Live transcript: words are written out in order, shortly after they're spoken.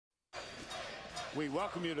We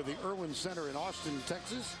welcome you to the Irwin Center in Austin,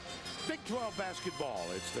 Texas. Big 12 basketball.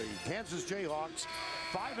 It's the Kansas Jayhawks,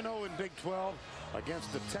 5-0 in Big 12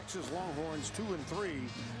 against the Texas Longhorns, 2-3,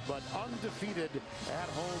 but undefeated at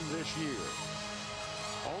home this year.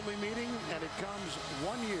 Only meeting, and it comes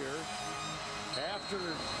 1 year after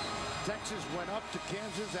Texas went up to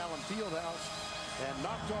Kansas Allen Fieldhouse and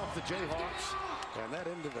knocked off the Jayhawks, and that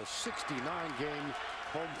ended a 69-game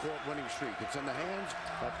home court winning streak. It's in the hands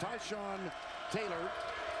of Tyshawn Taylor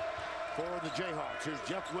for the Jayhawks. Here's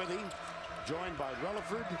Jeff Withey, joined by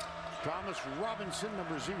Relaford, Thomas Robinson,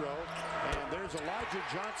 number 0, and there's Elijah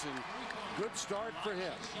Johnson. Good start for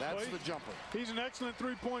him. That's the jumper. He's an excellent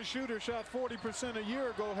three-point shooter. Shot 40% a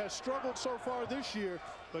year ago. Has struggled so far this year,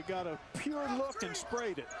 but got a pure look and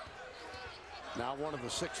sprayed it. Now one of the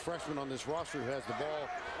 6 freshmen on this roster who has the ball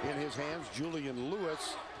in his hands, Julian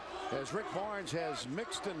Lewis, as Rick Barnes has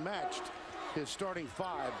mixed and matched his starting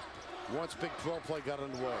 5 once Big 12 play got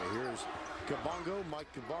underway. Here's Kabongo, Mike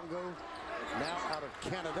Kabongo, now out of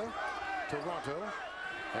Canada, Toronto.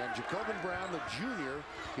 And Jacobin Brown, the junior.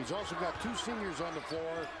 He's also got 2 seniors on the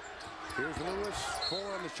floor. Here's Lewis, 4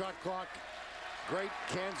 on the shot clock. Great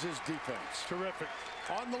Kansas defense. Terrific.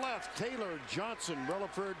 On the left, Taylor, Johnson,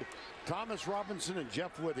 Relaford, Thomas Robinson, and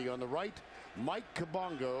Jeff Withey. On the right, Mike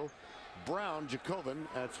Kabongo, Brown, Jacobin.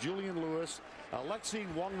 That's Julian Lewis, Alexi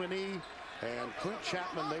Wongmani, and Clint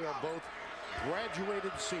Chapman. They are both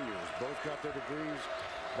graduated seniors. Both got their degrees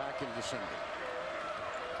back in December.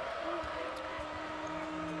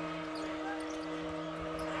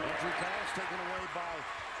 Entry pass taken away by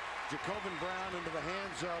Jacobin Brown into the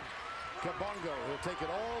hands of Kabongo. He'll take it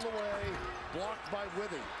all the way, blocked by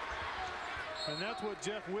Withey. And that's what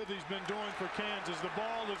Jeff Withey's been doing for Kansas. The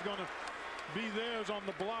ball is going to be theirs on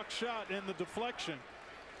the block shot and the deflection.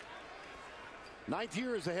 9th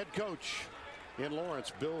year as the head coach in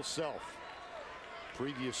Lawrence, Bill Self.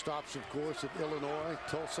 Previous stops, of course, at Illinois,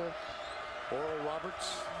 Tulsa, Oral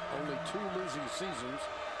Roberts. Only 2 losing seasons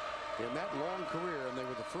in that long career, and they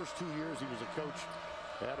were the first 2 years he was a coach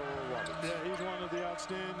at Oral Roberts. Yeah, he's one of the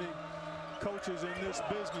outstanding coaches in this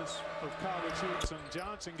business of college hoops, and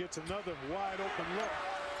Johnson gets another wide open look.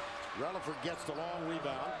 Relaford gets the long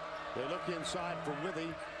rebound. They look inside for Withey.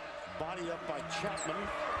 Body up by Chapman.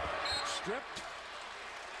 Stripped.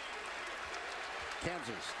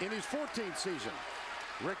 Kansas in his 14th season.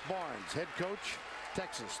 Rick Barnes, head coach,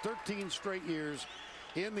 Texas, 13 straight years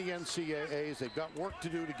in the NCAAs. They've got work to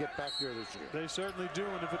do to get back there this year. They certainly do,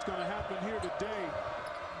 and if it's going to happen here today,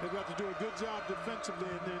 they've got to do a good job defensively,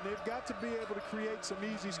 and then they've got to be able to create some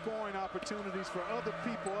easy scoring opportunities for other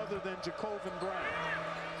people other than Jacobin Brown.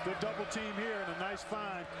 Good double team here, and a nice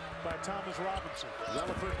find by Thomas Robinson.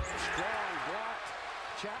 Relaford, strong blocked.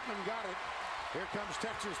 Chapman got it. Here comes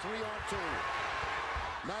Texas, 3-on-2.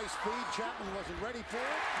 Nice feed. Chapman wasn't ready for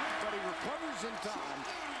it, but he recovers in time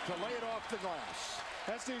to lay it off the glass.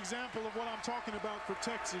 That's the example of what I'm talking about for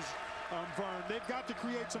Texas, Vern. They've got to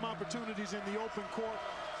create some opportunities in the open court,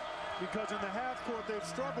 because in the half court they've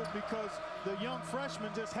struggled because the young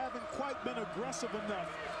freshmen just haven't quite been aggressive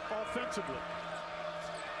enough offensively.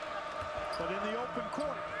 But in the open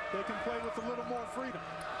court, they can play with a little more freedom.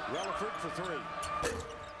 Relaford for 3.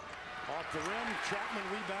 Off the rim, Chapman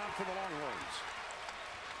rebound for the Longhorns.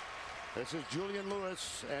 This is Julian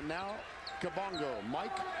Lewis, and now Kabongo.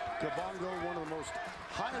 Mike Kabongo, one of the most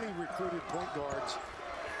highly recruited point guards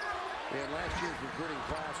in last year's recruiting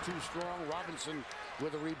class. 2 strong. Robinson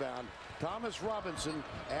with a rebound. Thomas Robinson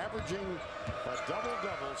averaging a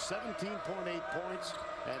double-double, 17.8 points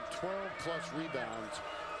and 12+ rebounds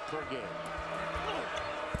per game.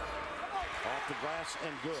 Off the glass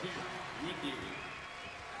and good.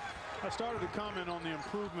 I started to comment on the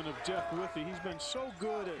improvement of Jeff Withey. He's been so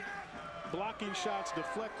good at blocking shots,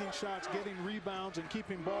 deflecting shots, getting rebounds, and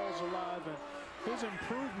keeping balls alive. And his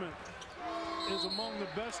improvement is among the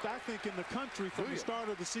best, I think, in the country from the start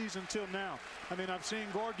of the season till now. I mean, I've seen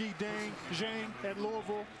Gorgui Dieng at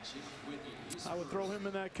Louisville. I would throw him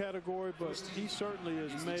in that category, but he certainly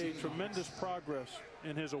has made tremendous progress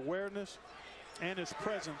in his awareness and his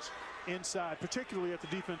presence inside, particularly at the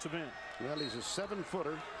defensive end. Well, he's a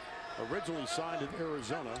 7-footer, originally signed in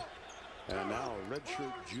Arizona, and now a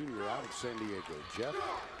redshirt junior out of San Diego. Jeff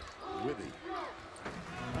Withey.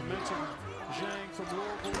 I mentioned Zhang from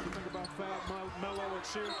Louisville. You think about Fab Melo at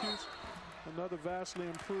Syracuse. Another vastly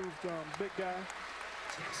improved big guy.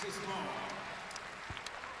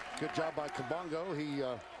 Good job by Kabongo. He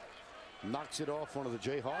knocks it off one of the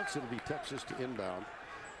Jayhawks. It'll be Texas to inbound.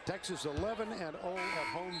 Texas 11-0 at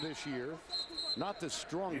home this year. Not the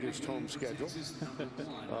strongest home schedule.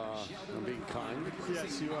 I'm being kind.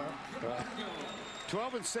 Yes, you are.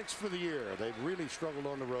 12-6 for the year. They've really struggled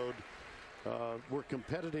on the road. Were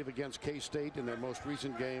competitive against K-State in their most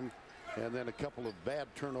recent game, and then a couple of bad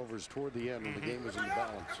turnovers toward the end when the game was in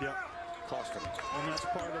balance. Yep. Cost them. And that's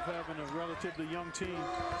part of having a relatively young team.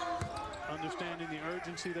 Understanding the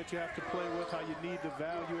urgency that you have to play with, how you need to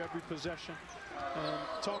value every possession.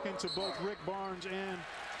 Talking to both Rick Barnes and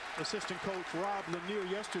assistant coach Rob Lanier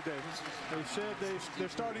yesterday, they said they're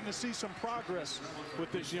starting to see some progress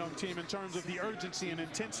with this young team in terms of the urgency and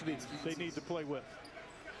intensity they need to play with.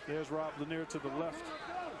 There's Rob Lanier to the left.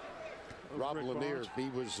 Rob Rick Lanier, Barnes. he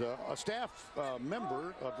was a staff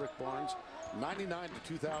member of Rick Barnes, 99 to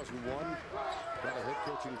 2001. Got a head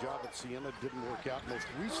coaching job at Siena, didn't work out. Most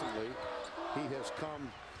recently, he has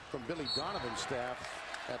come from Billy Donovan's staff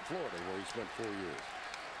at Florida, where he spent 4 years.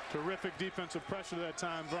 Terrific defensive pressure that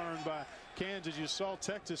time, Vern, by Kansas. You saw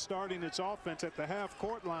Texas starting its offense at the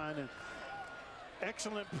half-court line, and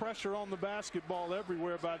excellent pressure on the basketball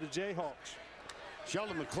everywhere by the Jayhawks.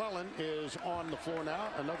 Sheldon McClellan is on the floor now,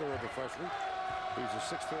 another of the freshmen. He's a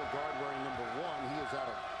 6'4" guard wearing number 1. He is out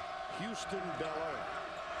of Houston, Bel Air.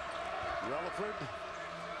 Relaford.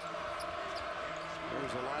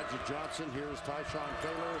 There's Elijah Johnson. Here's Tyshawn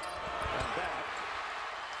Taylor. And that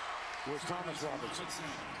was Thomas Robinson.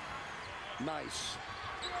 Nice.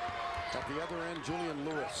 At the other end, Julian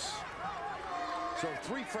Lewis. So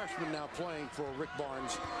 3 freshmen now playing for Rick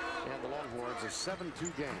Barnes and the Longhorns. A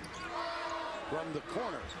 7-2 game. From the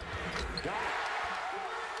corner. Got it.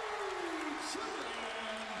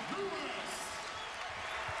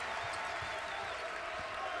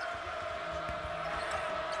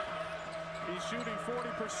 He's shooting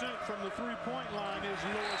 40% from the three-point line is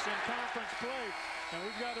Lewis in conference play. And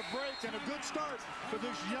we've got a break and a good start for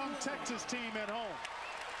this young Texas team at home.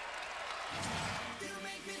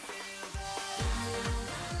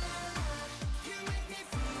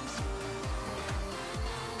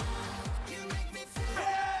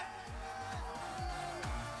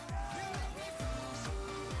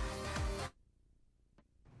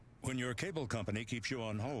 When your cable company keeps you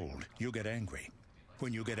on hold, you get angry.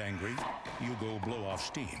 When you get angry, you go blow off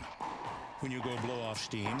steam. When you go blow off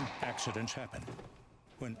steam, accidents happen.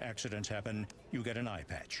 When accidents happen, you get an eye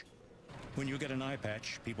patch. When you get an eye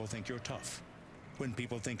patch, people think you're tough. When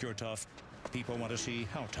people think you're tough, people want to see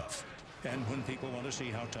how tough. And when people want to see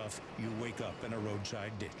how tough, you wake up in a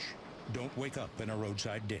roadside ditch. Don't wake up in a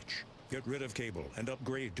roadside ditch. Get rid of cable and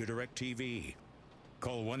upgrade to DirecTV.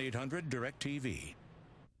 Call 1-800-DirecTV.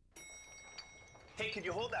 Hey, could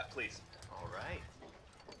you hold that, please? All right.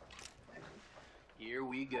 Here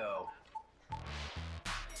we go.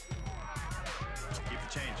 Keep the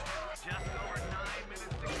change. Just over 9 minutes to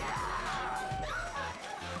go.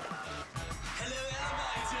 Hello,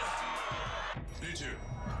 elevator. You too.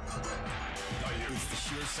 It's the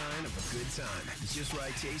sure sign of a good time. Just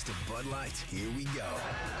right taste of Bud Light. Here we go.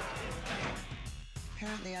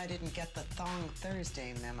 Apparently I didn't get the Thong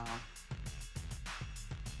Thursday memo.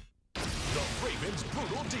 The Ravens'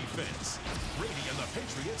 brutal defense, Brady and the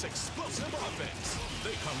Patriots' explosive offense.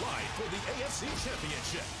 They collide for the AFC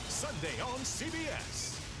Championship, Sunday on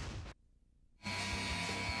CBS.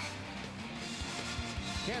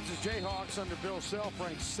 Kansas Jayhawks under Bill Self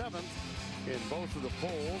ranked 7th in both of the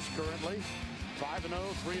polls currently. 5-0,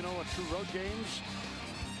 3-0 in 2 road games.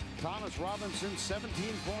 Thomas Robinson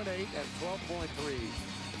 17.8 and 12.3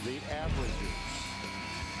 the averages.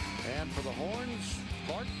 And for the Horns,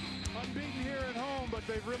 Clark. Unbeaten here at home, but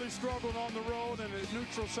they've really struggled on the road and at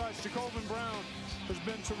neutral sites. Jacobin Brown has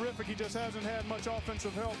been terrific. He just hasn't had much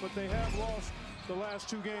offensive help, but they have lost the last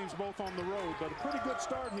 2 games, both on the road. But a pretty good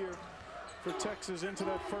start here for Texas into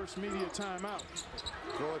that first media timeout.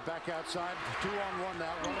 Throw it back outside. 2-on-1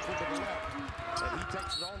 now. Running to the left. And he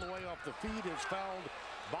takes it all the way off the feet. Is fouled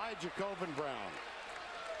by Jacobin Brown.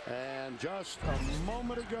 And just a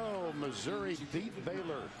moment ago, Missouri beat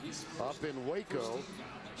Baylor up in Waco.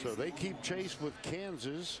 So they keep chase with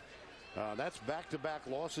Kansas. That's back-to-back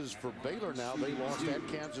losses for Baylor now. They lost at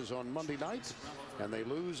Kansas on Monday night, and they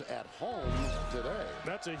lose at home today.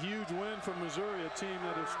 That's a huge win for Missouri, a team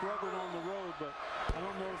that has struggled on the road, but I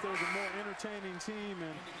don't know if there's a more entertaining team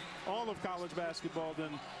in all of college basketball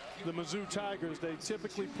than the Mizzou Tigers. They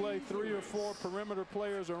typically play 3 or 4 perimeter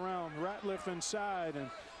players around Ratliff inside, and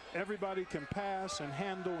everybody can pass and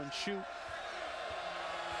handle and shoot.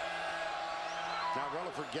 Now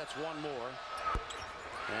Relaford gets one more,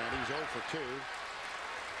 and he's 0 for 2.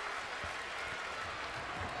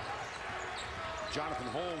 Jonathan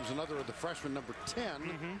Holmes, another of the freshmen, number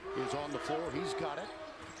 10, is on the floor. He's got it.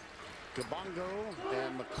 Kabongo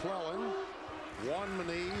and McClellan, Juan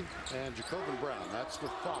Mani, and Jacobin Brown. That's the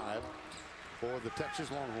 5 for the Texas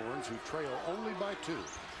Longhorns, who trail only by 2.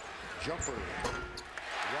 Jumper.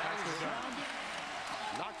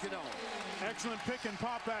 Knocked it on. Excellent pick and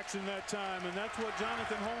pop action that time, and that's what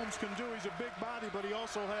Jonathan Holmes can do. He's a big body, but he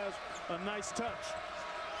also has a nice touch.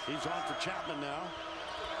 He's on for Chapman now.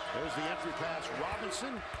 There's the entry pass.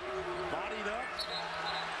 Robinson bodied up.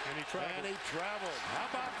 And he traveled. How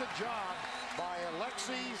about the job by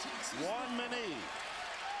Alexi Wanmini?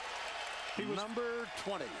 He was number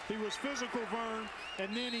 20. He was physical, Vern,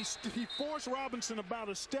 and then he forced Robinson about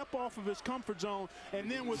a step off of his comfort zone and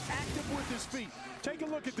then was active with his feet. Take a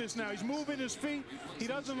look at this now. He's moving his feet. He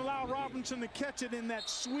doesn't allow Robinson to catch it in that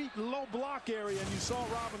sweet low block area, and you saw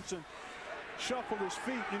Robinson shuffle his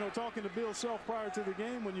feet. You know, talking to Bill Self prior to the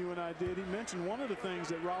game when you and I did, he mentioned one of the things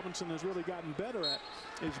that Robinson has really gotten better at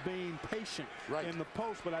is being patient in the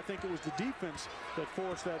post, but I think it was the defense that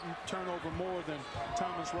forced that turnover more than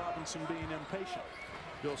Thomas Robinson being impatient.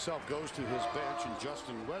 Bill Self goes to his bench, and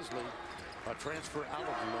Justin Wesley, a transfer out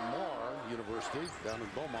of Lamar University down in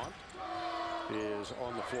Beaumont, is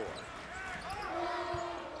on the floor.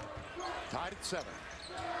 Tied at 7.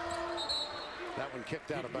 That one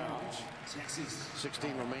kicked out of bounds.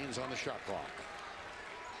 16 remains on the shot clock.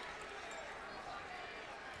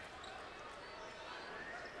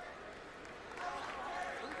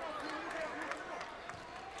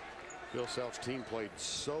 Bill Self's team played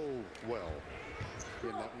so well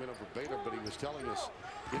in that win over Beta, but he was telling us,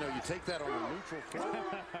 you know, you take that on a neutral floor.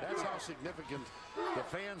 That's how significant the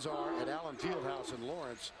fans are at Allen Fieldhouse in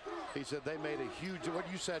Lawrence. He said they made a huge, what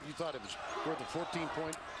you said, you thought it was worth a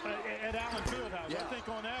 14-point? At Allen Fieldhouse, I think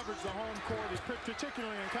on average the home court is,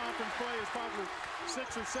 particularly in conference play, is probably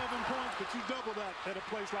 6 or 7 points, but you double that at a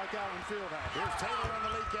place like Allen Fieldhouse. Here's Taylor on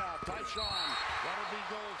the leak out. Tyshawn, that'll be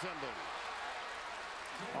goaltending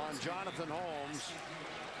on Jonathan Holmes.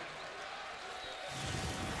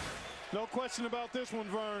 No question about this one,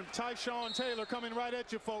 Vern. Tyshawn Taylor coming right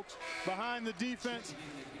at you, folks, behind the defense.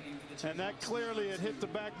 And that clearly had hit the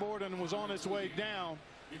backboard and was on its way down.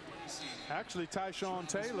 Actually, Tyshawn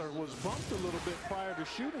Taylor was bumped a little bit prior to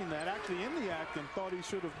shooting that, actually in the act, and thought he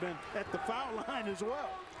should have been at the foul line as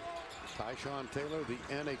well. Tyshawn Taylor, the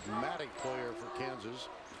enigmatic player for Kansas,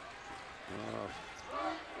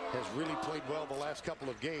 has really played well the last couple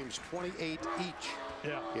of games. 28 each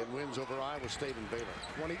in wins over Iowa State and Baylor.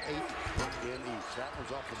 28 in each. That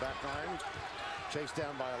one's off the back iron. Chased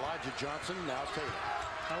down by Elijah Johnson. Now Taylor.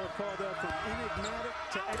 I would call that from enigmatic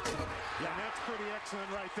to excellent. Yeah, and that's pretty excellent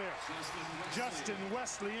right there. Justin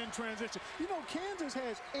Wesley in transition. You know, Kansas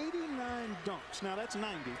has 89 dunks. Now that's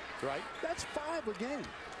 90. Right. That's 5 a game.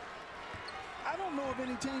 I don't know of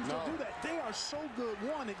any teams that do that. They are so good,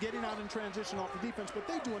 one, at getting out in transition off the defense, but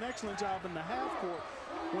they do an excellent job in the half court.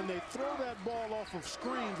 When they throw that ball off of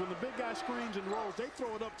screens, when the big guy screens and rolls, they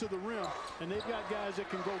throw it up to the rim, and they've got guys that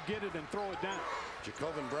can go get it and throw it down.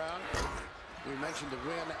 Jacobin Brown, we mentioned the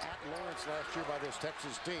win at Lawrence last year by this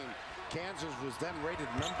Texas team. Kansas was then rated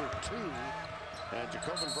number 2, and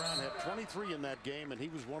Jacobin Brown had 23 in that game, and he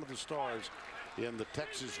was one of the stars in the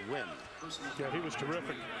Texas win. Yeah, he was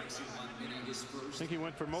terrific. I think he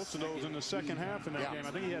went for most of those in the second half in that game.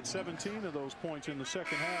 I think he had 17 of those points in the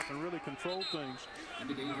second half and really controlled things.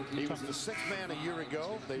 He was the 6th man a year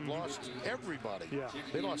ago. They've lost everybody. Yeah.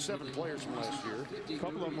 They lost 7 players from last year. A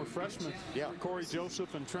couple of them were freshmen. Yeah. Corey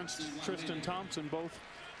Joseph and Tristan Thompson, both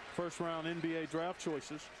first-round NBA draft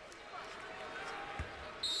choices.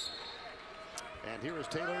 And here is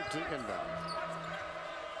Taylor to inbound.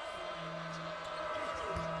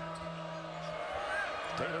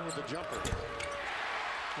 Taylor with the jumper.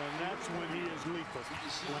 And that's when he is lethal.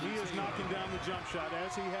 When he is knocking down the jump shot,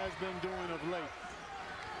 as he has been doing of late.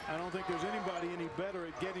 I don't think there's anybody any better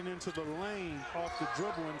at getting into the lane off the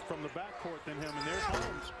dribbling from the backcourt than him. And there's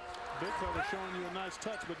Holmes. Big fella showing you a nice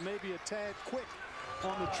touch, but maybe a tad quick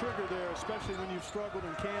on the trigger there, especially when you've struggled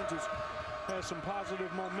and Kansas has some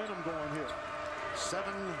positive momentum going here.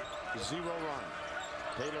 7-0 run.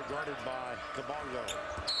 Taylor guarded by Kabongo.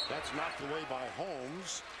 That's knocked away by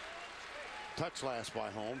Holmes. Touch last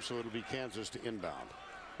by Holmes, so it'll be Kansas to inbound.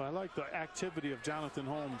 Well, I like the activity of Jonathan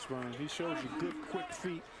Holmes, Vern. He shows you good, quick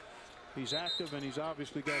feet. He's active, and he's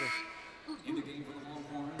obviously got a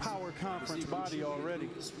power conference body already.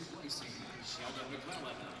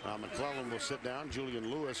 McClellan will sit down. Julian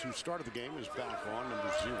Lewis, who started the game, is back on,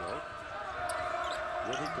 number 0.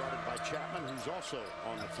 Willie guarded by Chapman, who's also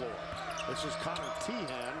on the floor. This is Connor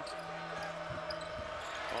Tehan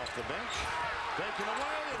off the bench. Taken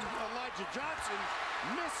away, and Elijah Johnson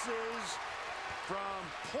misses from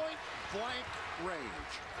point-blank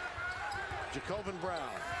range. Jacobin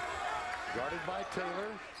Brown, guarded by Taylor.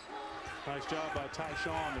 Nice job by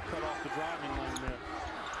Tyshawn to cut off the driving lane there.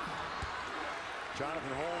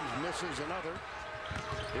 Jonathan Holmes misses another.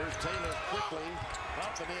 Here's Taylor quickly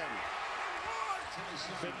up and in.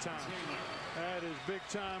 Big time. That is big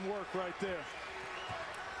time work right there.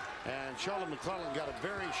 And Sheldon McClellan got a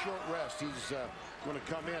very short rest. He's going to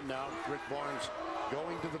come in now. Rick Barnes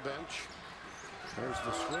going to the bench. There's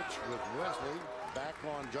the switch with Wesley back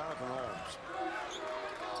on Jonathan Holmes.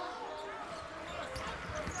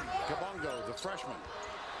 Kabongo, the freshman.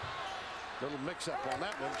 Little mix-up on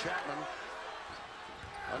that one. Chapman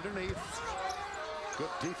underneath.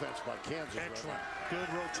 Good defense by Kansas. Excellent. Good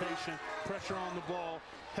rotation. Pressure on the ball.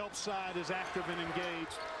 Help side is active and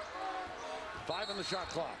engaged. 5 on the shot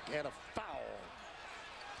clock, and a foul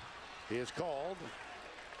is called.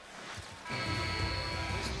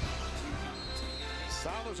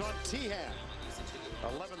 Foul is on Tehan.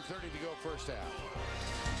 11:30 to go first half.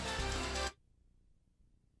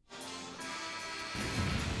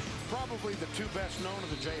 Probably the two best known of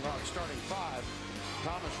the Jayhawks starting five.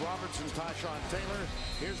 Thomas Robertson, Tyshawn Taylor.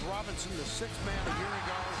 Here's Robinson, the sixth man a year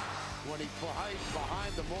ago when he played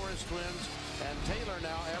behind the Morris twins. And Taylor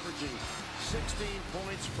now averaging 16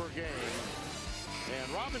 points per game. And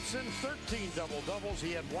Robinson, 13 double-doubles.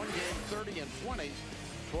 He had one game, 30 and 20,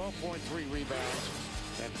 12.3 rebounds,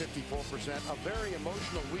 and 54%. A very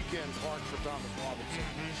emotional weekend, Clark, for Thomas Robinson.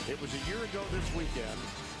 It was a year ago this weekend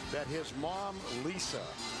that his mom, Lisa,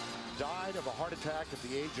 died of a heart attack at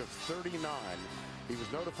the age of 39. He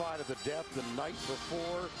was notified of the death the night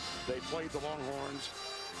before they played the Longhorns.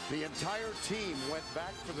 The entire team went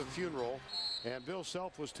back for the funeral, and Bill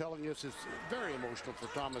Self was telling us it's very emotional for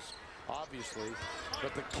Thomas, obviously,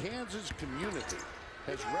 but the Kansas community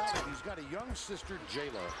has rallied. He's got a young sister,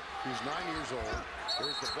 Jayla, who's 9 years old.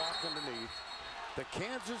 There's the block underneath. The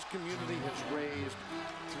Kansas community has raised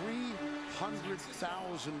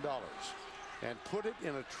 $300,000 and put it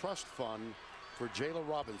in a trust fund for Jayla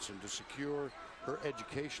Robinson to secure her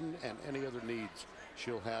education and any other needs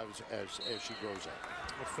she'll have as she grows up.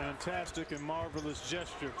 A fantastic and marvelous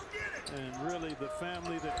gesture, and really the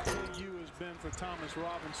family that KU has been for Thomas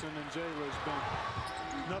Robinson and Jayla has been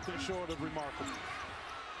nothing short of remarkable.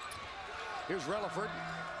 Here's Relaford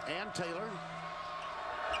and Taylor.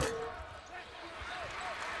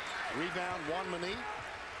 Rebound, Wanmani.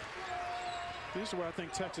 This is where I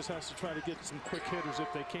think Texas has to try to get some quick hitters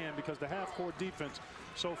if they can, because the half-court defense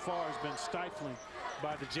so far has been stifling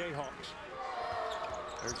by the Jayhawks.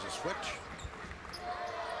 There's a switch.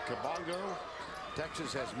 Kabongo.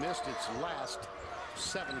 Texas has missed its last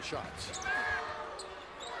 7 shots.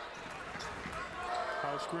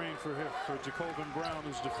 High screen for Jacobin Brown,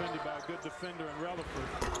 who's defended by a good defender, and Relaford.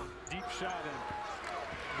 Deep shot, and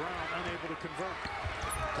Brown unable to convert.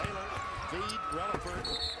 Taylor, feed, Relaford,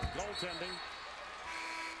 goaltending.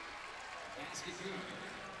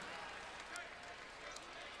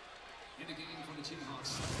 In the game for the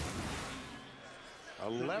Jayhawks.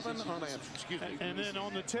 11 unanswered, excuse me. And then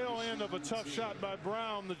on the tail end of a tough shot by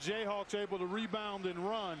Brown, the Jayhawks able to rebound and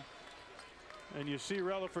run. And you see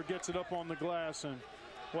Relaford gets it up on the glass, and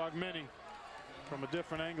Wagmeni from a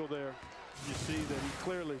different angle there. You see that he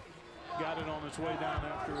clearly got it on its way down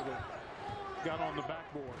after it got on the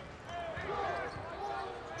backboard.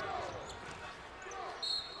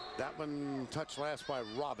 That one touched last by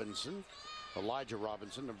Robinson. Elijah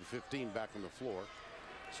Robinson, number 15, back on the floor.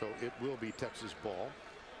 So it will be Texas ball.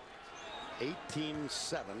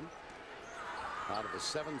 18-7 out of a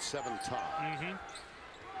 7-7 tie.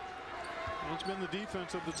 It's been the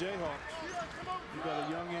defense of the Jayhawks. You've got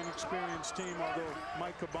a young, inexperienced team, although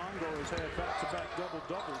Mike Kabongo has had back-to-back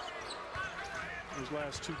double-doubles in his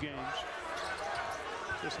last 2 games.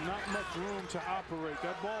 There's not much room to operate.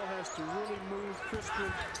 That ball has to really move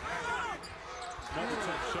crisply. Another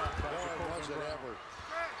tough shot by Jacobin Brown.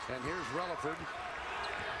 And here's Relaford.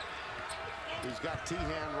 He's got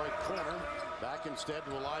Tehan right corner. Back instead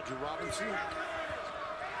to Elijah Robinson.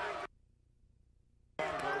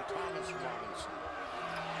 Thomas Robinson.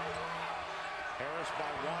 Harris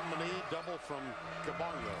by Wanmani. Double from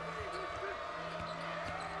Kabongo.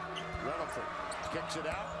 Relaford kicks it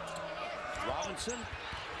out. Robinson.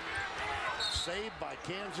 Saved by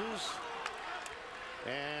Kansas.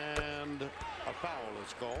 And a foul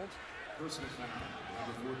is called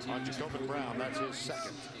on Jacobin Brown. That's his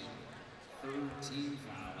second. 13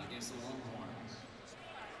 foul against the Longhorns.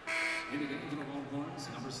 In the game for the Longhorns,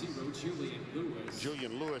 number 0, Julian Lewis.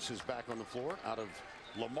 Julian Lewis is back on the floor out of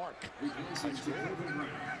Lamarck.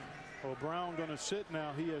 Well, Brown going to sit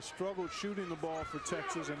now. He has struggled shooting the ball for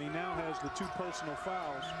Texas, and he now has the 2 personal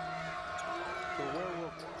fouls. So where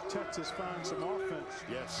will Texas find some offense?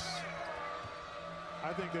 Yes.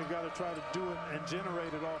 I think they've got to try to do it and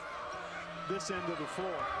generate it off this end of the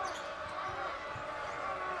floor.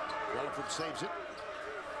 Rutherford saves it.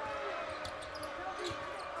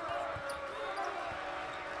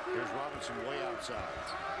 Here's Robinson way outside.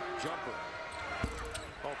 Jumper.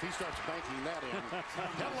 Oh, if he starts banking that in.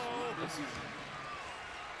 Hello.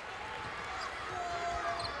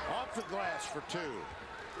 Off the glass for 2.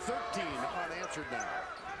 13 unanswered now.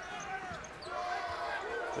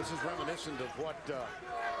 This is reminiscent of what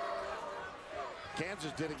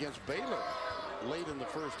Kansas did against Baylor late in the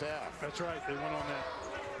first half. That's right. They went on that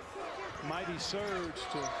mighty surge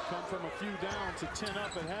to come from a few down to 10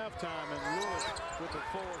 up at halftime, and Lewis with the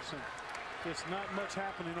force, and it's not much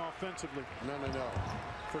happening offensively. No.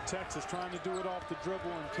 For Texas, trying to do it off the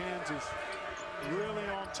dribble, and Kansas really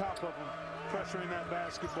on top of them, pressuring that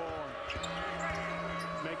basketball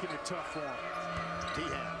and making it tough for them.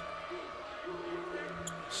 T-Hand.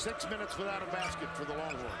 6 minutes without a basket for the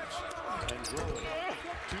Longhorns. And growing.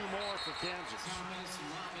 2 more for Kansas.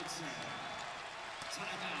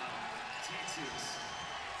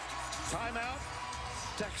 Timeout,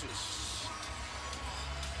 Texas.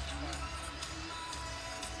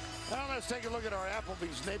 Now let's take a look at our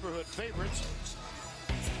Applebee's neighborhood favorites.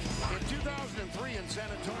 In 2003 in San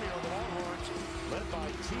Antonio, the Longhorns, led by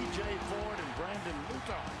T.J. Ford and Brandon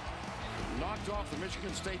Luton, knocked off the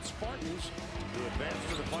Michigan State Spartans, who advanced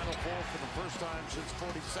to the Final Four for the first time since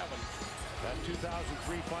 '47. That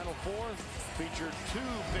 2003 Final Four featured 2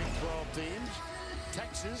 Big 12 teams,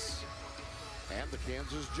 Texas and the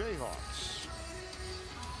Kansas Jayhawks.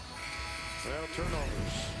 Well,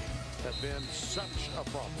 turnovers have been such a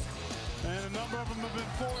problem. And a number of them have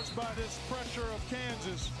been forced by this pressure of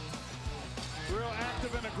Kansas. Real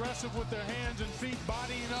active and aggressive with their hands and feet,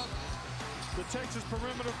 bodying up the Texas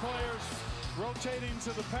perimeter players, rotating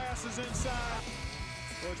to the passes inside.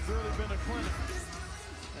 Well, it's really been a clinic.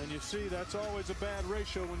 And you see, that's always a bad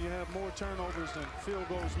ratio when you have more turnovers than field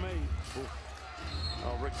goals made.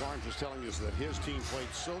 Rick Barnes was telling us that his team played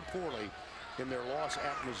so poorly in their loss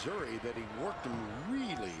at Missouri that he worked them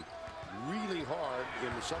really hard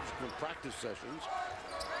in the subsequent practice sessions,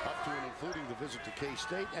 up to and including the visit to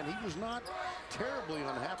K-State, and he was not terribly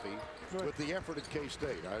unhappy with the effort at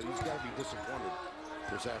K-State. He's got to be disappointed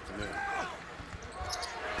this afternoon.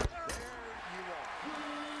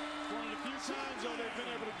 One of the few times, though, they've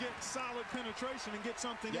been able to get solid penetration and get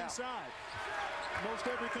something inside. Most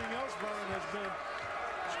everything else, Vern, has been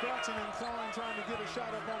scratching and clawing, trying to get a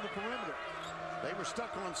shot up on the perimeter. They were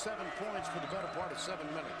stuck on 7 points for the better part of 7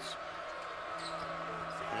 minutes.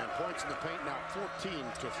 And points in the paint now 14-4.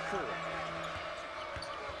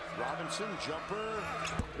 Robinson, jumper.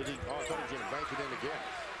 Did he? Oh, I thought he was going to bank it in again.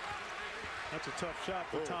 That's a tough shot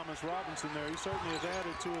for Thomas Robinson there. He certainly has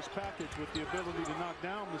added to his package with the ability to knock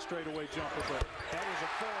down the straightaway jumper, but that was a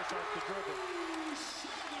force off the dribble.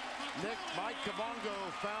 Mike Kabongo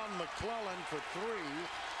found McClellan for 3.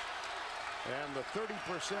 And the 30%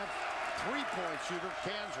 three-point shooter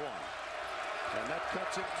cans one. And that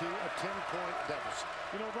cuts it to a 10-point deficit.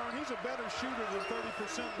 You know, Vern, he's a better shooter than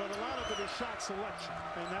 30%, but a lot of it is shot selection.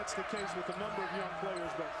 And that's the case with a number of young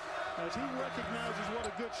players. But as he recognizes what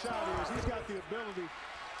a good shot is, he's got the ability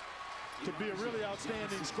to be a really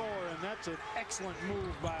outstanding scorer, and that's an excellent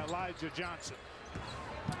move by Elijah Johnson.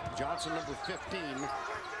 Johnson, number 15,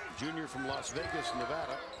 junior from Las Vegas,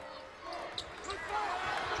 Nevada.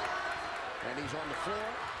 And he's on the floor.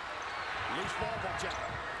 Loose ball, watch out.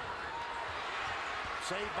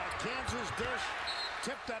 Saved by Kansas, dish.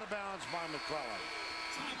 Tipped out of bounds by McClellan.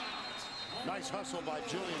 Nice hustle by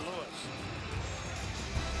Julian Lewis.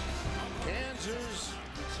 Kansas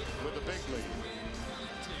with a big lead.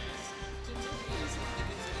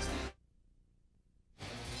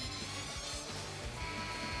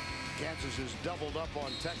 Kansas has doubled up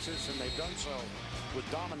on Texas, and they've done so with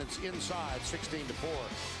dominance inside, 16-4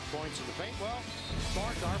 points in the paint. Well,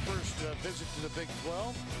 Mark, our first visit to the Big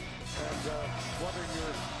 12, and what are your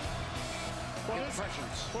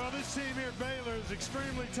impressions? This team here at Baylor is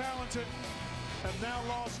extremely talented. Have now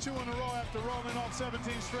lost 2 in a row after rolling off 17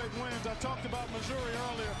 straight wins. I talked about Missouri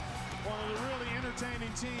earlier, one of the really entertaining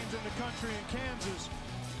teams in the country, in Kansas,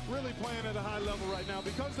 really playing at a high level right now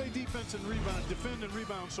because they defend and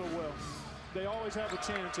rebound so well. They always have a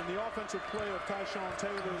chance, and the offensive play of Tyshawn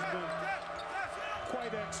Taylor has been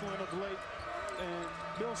quite excellent of late. And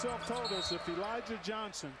Bill Self told us if Elijah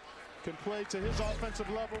Johnson can play to his offensive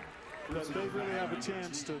level, that they really have a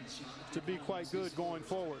chance to be quite good going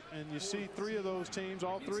forward. And you see 3 of those teams,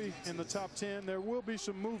 all 3 in the top 10. There will be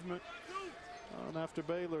some movement after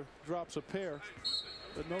Baylor drops a pair.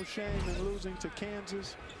 But no shame in losing to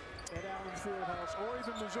Kansas at Allen Fieldhouse, or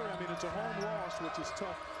even Missouri. I mean, it's a home loss, which is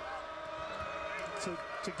tough to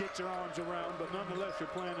get your arms around, but nonetheless,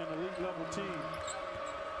 you're playing an elite level team.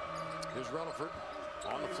 Here's Relaford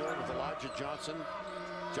on the floor with Elijah Johnson.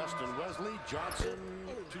 Justin Wesley. Johnson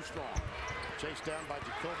too strong. Chased down by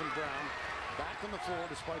Jacobin Brown. Back on the floor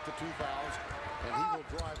despite the 2 fouls. And he will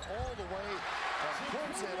drive all the way and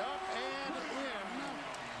puts it up and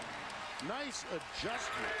in. Nice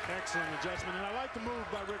adjustment. Excellent adjustment. And I like the move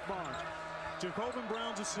by Rick Barnes. Jacobin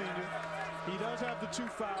Brown's a senior. He does have the 2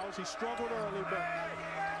 fouls. He struggled early, but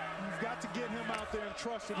you've got to get him out there and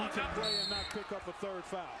trust that he can play and not pick up a 3rd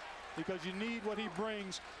foul, because you need what he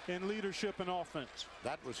brings in leadership and offense.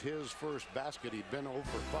 That was his first basket. He'd been 0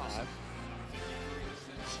 for 5.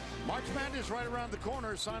 March Madness right around the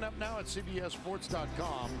corner. Sign up now at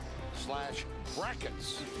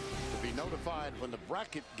cbssports.com/brackets to be notified when the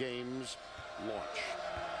bracket games launch.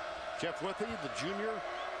 Jeff Withey, the junior.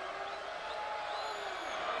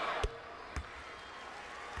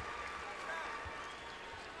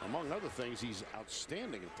 Among other things, he's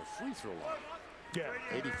outstanding at the free throw line. Yeah.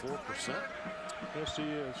 84%. Yes, he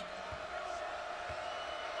is.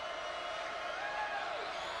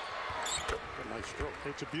 A nice stroke.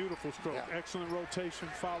 It's a beautiful stroke. Yeah. Excellent rotation,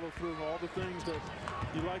 follow through, all the things that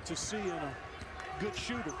you like to see in a good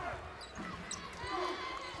shooter.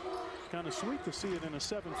 Kind of sweet to see it in a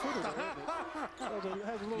 7-footer. It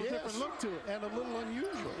has a little different look to it. And a little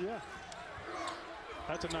unusual. Yeah.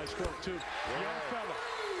 That's a nice stroke, too. Yeah. Young fella.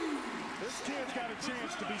 This kid's got a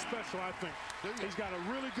chance to be special, I think. He's got a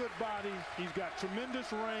really good body. He's got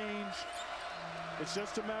tremendous range. It's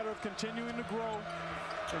just a matter of continuing to grow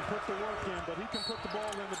and put the work in, but he can put the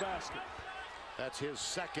ball in the basket. That's his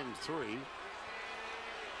second 3.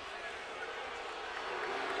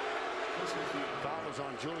 Foul is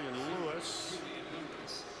on Julian Lewis.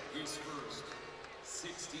 His first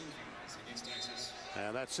 16 fouls against Texas.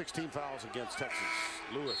 And that's 16 fouls against Texas.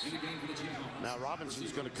 Lewis. Now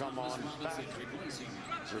Robinson's going to come on back,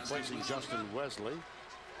 replacing Justin Wesley.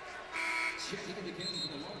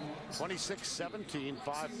 26-17,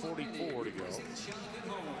 5:44 to go.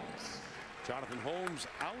 Jonathan Holmes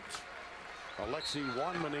out. Alexi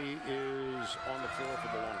Wanmani is on the floor for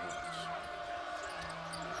the Longhorns.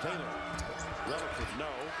 Taylor. Relaford,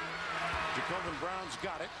 no. Jacobin Brown's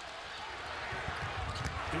got it.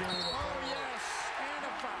 Oh, yes, and a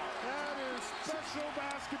foul. That is special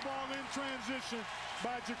basketball in transition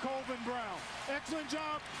by Jacobin Brown. Excellent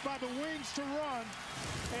job by the wings to run,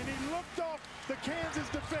 and he looked off the Kansas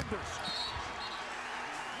defenders.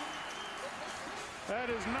 That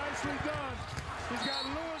is nicely done. He's got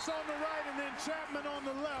Lewis on the right and then Chapman on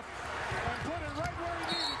the left, and put it right where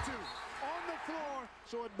he needed to, on the floor,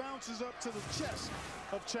 so it bounces up to the chest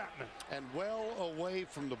of Chapman. And well away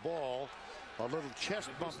from the ball. A little chest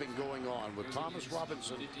bumping going on with Thomas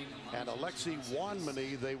Robinson and Alexi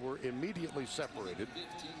Wanmani. They were immediately separated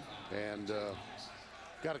and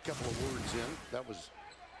got a couple of words in. That was,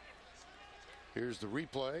 here's the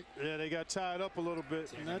replay. Yeah, they got tied up a little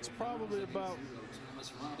bit, and that's probably about,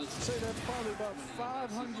 I'd say that's probably about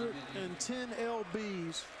 510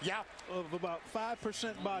 lbs. Yeah. Of about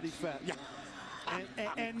 5% body fat. Yeah.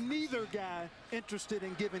 And neither guy interested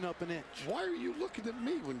in giving up an inch. Why are you looking at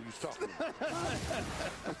me when you're talking?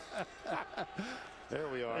 There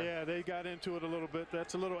we are. Yeah, they got into it a little bit.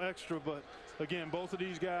 That's a little extra, but again, both of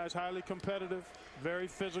these guys highly competitive, very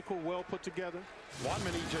physical, well put together.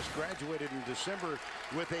 Wanmani just graduated in December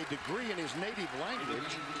with a degree in his native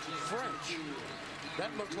language, French.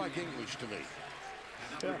 That looks like English to me.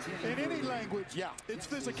 Yeah. In any language, yeah, it's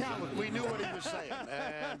physicality. We knew what he was saying.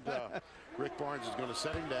 And Rick Barnes is going to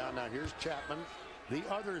set him down. Now here's Chapman, the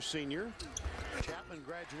other senior. Chapman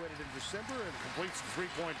graduated in December and completes the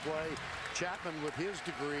three-point play. Chapman with his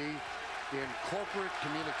degree in corporate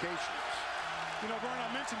communications. You know, Vern,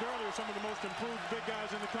 I mentioned earlier some of the most improved big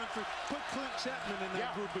guys in the country. Put Clint Chapman in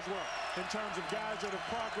that group as well, in terms of guys that have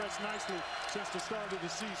progressed nicely since the start of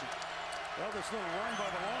the season. Well, this little run by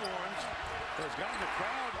the Longhorns has gotten the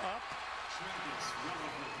crowd up.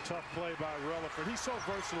 Tough play by Relaford. He's so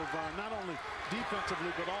versatile, Vern, not only defensively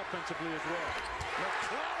but offensively as well.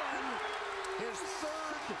 McClellan, his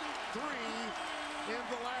third 3 in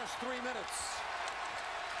the last 3 minutes.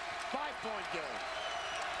 5-point game.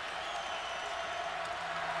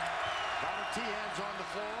 Connor Teahan's on the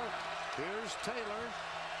floor. Here's Taylor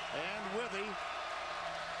and Withey.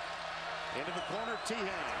 Into the corner,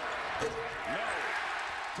 Teahan. No.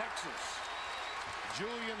 Texas.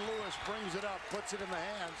 Julian Lewis brings it up, puts it in the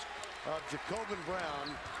hands of Jacobin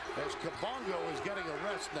Brown as Kabongo is getting a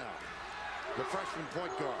rest now. The freshman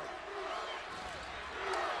point guard.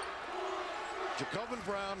 Jacobin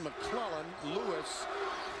Brown, McClellan, Lewis,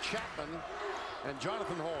 Chapman, and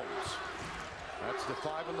Jonathan Holmes. That's the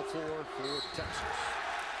 5 and the 4 for Texas.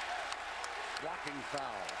 Blocking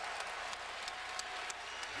foul.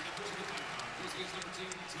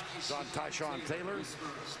 It's on Tyshawn Taylor,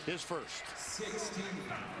 his first. 16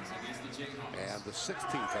 fouls against the Jayhawks. And the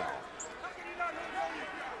 16th foul.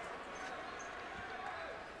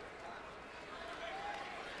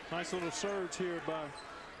 Nice little surge here by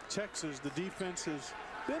Texas. The defense has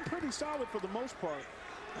been pretty solid for the most part,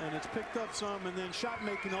 and it's picked up some, and then shot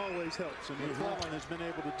making always helps, and McClellan has been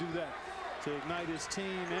able to do that to ignite his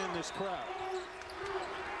team and this crowd.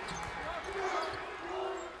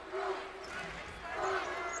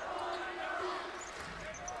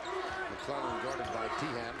 McClellan guarded by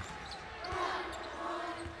Tehan.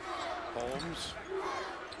 Holmes.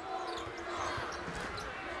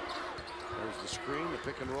 There's the screen, the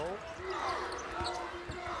pick and roll.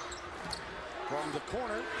 From the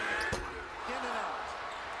corner, in and out.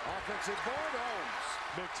 Offensive board, Holmes.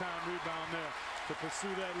 Big time rebound there to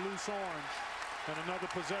pursue that loose orange. And another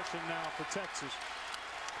possession now for Texas.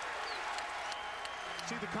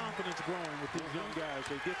 See the confidence growing with these young guys.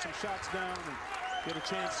 They get some shots down and get a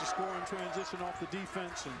chance to score in transition off the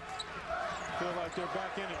defense and feel like they're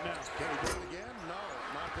back in it now. Can he do it again? No,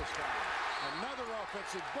 not this time. Another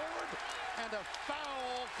offensive board and a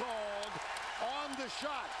foul called on the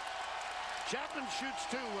shot. Chapman shoots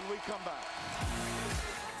 2 when we come back.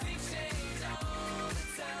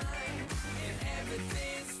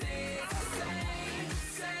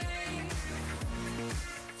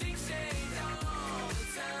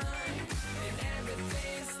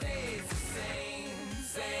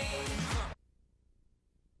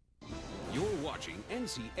 You're watching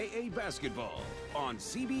NCAA basketball on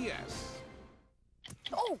CBS.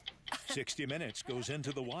 Oh! 60 Minutes goes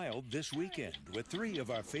into the wild this weekend with 3 of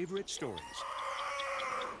our favorite stories.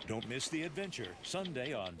 Don't miss the adventure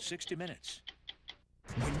Sunday on 60 Minutes.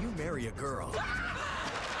 When you marry a girl...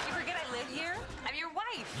 You forget I live here? I'm your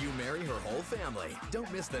wife. You marry her whole family.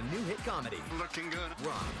 Don't miss the new hit comedy. Looking good.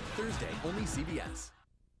 Rob, Thursday, only CBS.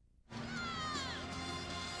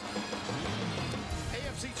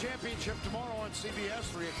 AFC Championship tomorrow on CBS,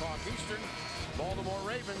 3 o'clock Eastern. Baltimore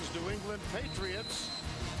Ravens, New England Patriots.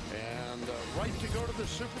 And right to go to the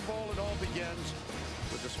Super Bowl, it all begins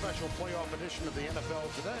with the special playoff edition of the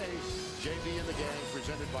NFL today. JB and the Gang,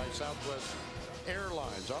 presented by Southwest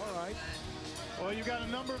Airlines. All right. Well, you got a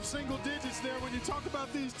number of single digits there when you talk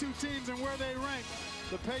about these two teams and where they rank.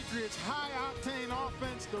 The Patriots, high-octane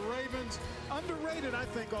offense. The Ravens, underrated, I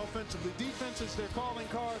think, offensively. Defense is their calling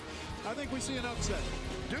card. I think we see an upset.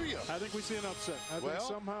 Do you? I think we see an upset. I think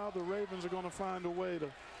somehow the Ravens are going to find a way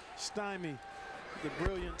to stymie the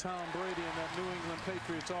brilliant Tom Brady and that New England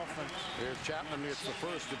Patriots offense. Here's Chapman. It's the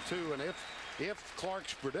first of 2. And if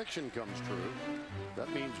Clark's prediction comes true, that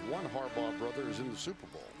means one Harbaugh brother is in the Super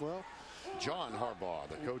Bowl. Well, John Harbaugh,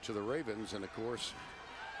 the coach of the Ravens, and of course,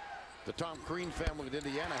 the Tom Crean family in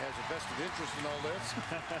Indiana has a vested interest in all this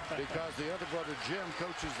because the other brother, Jim,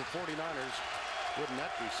 coaches the 49ers. Wouldn't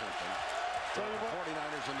that be something? The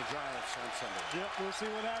 49ers and the Giants on Sunday. Yep, we'll see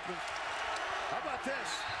what happens. How about this?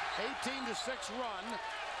 18-6 run,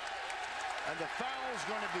 and the foul's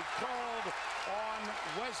going to be called on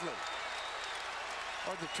Wesley.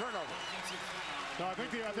 Or the turnover. No, I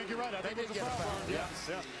think you're right. I think it's a foul. Yeah.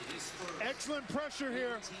 Excellent pressure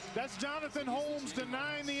here. That's Jonathan Holmes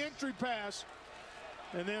denying the entry pass.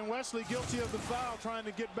 And then Wesley guilty of the foul, trying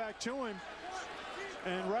to get back to him.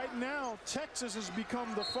 And right now, Texas has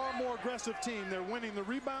become the far more aggressive team. They're winning the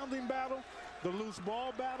rebounding battle. The loose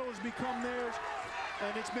ball battle has become theirs.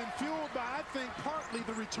 And it's been fueled by, I think, partly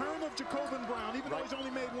the return of Jacobin Brown. Even though he's only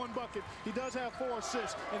made 1 bucket, he does have 4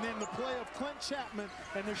 assists. And then the play of Clint Chapman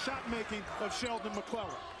and the shot making of Sheldon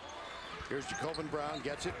McClellan. Here's Jacobin Brown,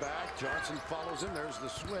 gets it back. Johnson follows him. There's the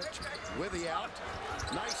switch. Withy out.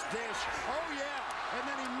 Nice dish. Oh, yeah. And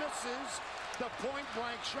then he misses the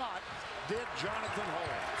point-blank shot. Did Jonathan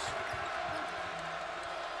Holmes.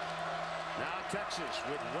 Now Texas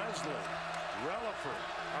with Wesley,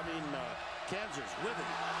 Kansas, Withy.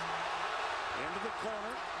 Into the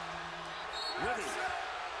corner. Withy.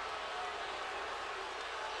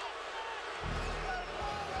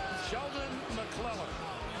 Sheldon McClellan.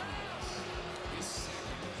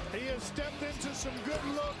 He has stepped into some good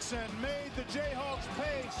looks and made the Jayhawks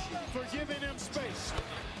pay for giving him space.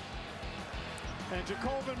 And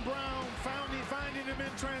Jacobin Brown finding him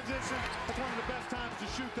in transition. That's one of the best times to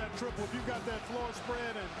shoot that triple. If you've got that floor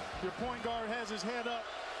spread and your point guard has his head up.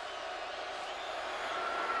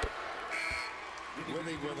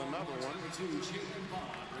 Withy with another one.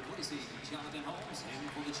 replacing Jonathan Holmes,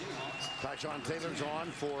 and for the Jayhawks, Tyshawn Taylor's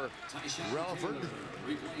on for Relaford.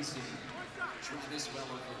 Replacing Travis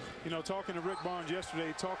Relaford. You know, talking to Rick Barnes yesterday,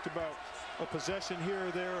 he talked about a possession here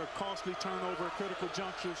or there, a costly turnover, critical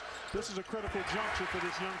junctures. This is a critical juncture for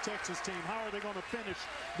this young Texas team. How are they going to finish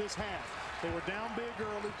this half? They were down big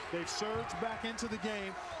early. They've surged back into the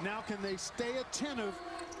game. Now can they stay attentive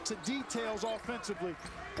to details offensively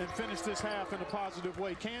and finish this half in a positive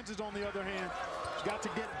way? Kansas, on the other hand, has got to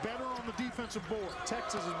get better on the defensive board.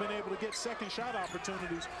 Texas has been able to get second shot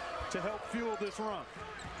opportunities to help fuel this run.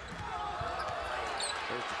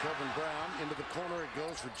 There's to Kevin Brown. Into the corner it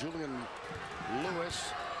goes for Julian Lewis.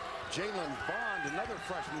 Jalen Bond, another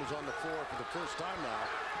freshman, was on the floor for the first time now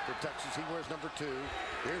for Texas. He wears number 2.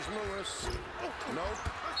 Here's Lewis. Nope.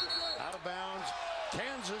 Out of bounds.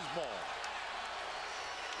 Kansas ball.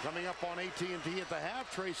 Coming up on AT&T at the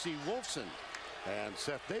half, Tracy Wolfson and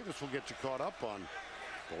Seth Davis will get you caught up on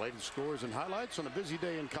the latest scores and highlights on a busy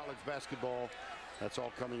day in college basketball. That's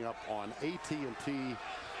all coming up on AT&T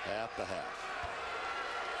at the half.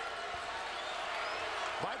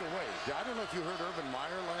 By the way, I don't know if you heard Urban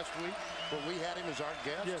Meyer last week when we had him as our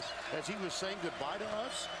guest. Yes. As he was saying goodbye to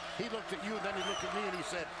us, he looked at you and then he looked at me and he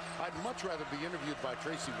said, I'd much rather be interviewed by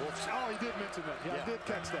Tracy Wolfson. Oh, he did mention that. Yeah, I did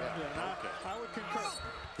catch that. Yeah, okay. I would concur.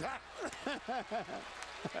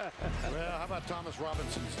 Well, how about Thomas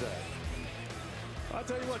Robinson's day? I'll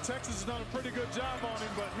tell you what, Texas has done a pretty good job on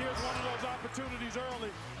him, but here's one of those opportunities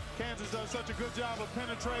early. Kansas does such a good job of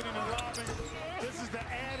penetrating and robbing. This is the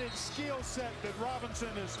added skill set that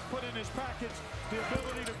Robinson has put in his package. The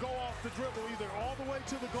ability to go off the dribble either all the way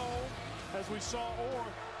to the goal, as we saw, or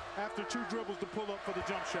after 2 dribbles to pull up for the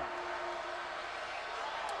jump shot.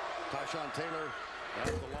 Tyshawn Taylor at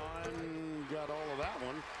the line, got all of that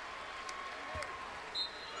one.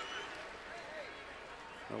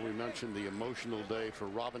 Well, we mentioned the emotional day for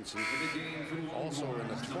Robinson. Also in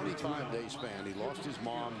a 25-day span, he lost his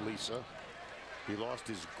mom, Lisa. He lost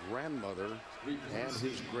his grandmother and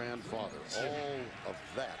his grandfather. All of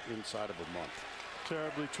that inside of a month.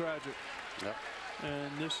 Terribly tragic. Yep.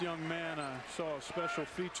 And this young man, I saw a special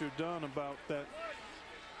feature done about that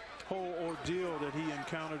whole ordeal that he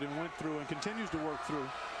encountered and went through and continues to work through.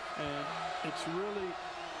 And it's really,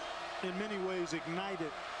 in many ways,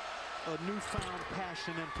 ignited a newfound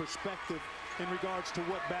passion and perspective in regards to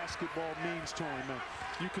what basketball means to him. And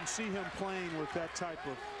you can see him playing with that type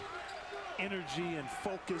of energy and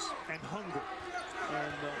focus and hunger.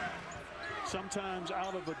 And sometimes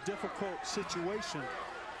out of a difficult situation,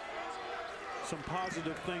 some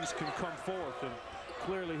positive things can come forth. And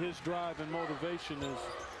clearly his drive and motivation is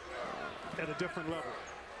at a different level.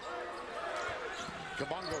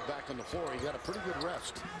 Kabongo back on the floor. He got a pretty good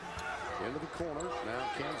rest. Into the corner. Now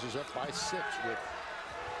Kansas up by 6 with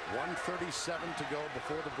 1:37 to go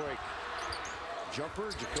before the break.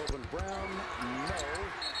 Jumper, Jacobin Brown,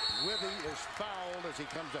 no. Withy is fouled as he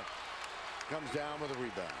comes down with a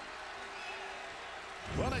rebound.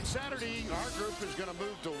 Well, next Saturday, our group is going to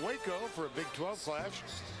move to Waco for a Big 12 clash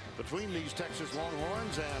between these Texas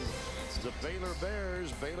Longhorns and the Baylor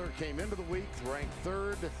Bears. Baylor came into the week ranked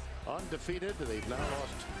 3rd, undefeated. They've now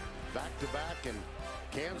lost back-to-back, and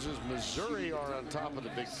Kansas, Missouri are on top of the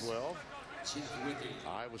Big 12.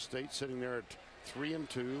 Iowa State sitting there at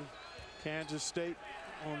 3-2. Kansas State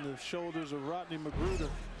on the shoulders of Rodney Magruder,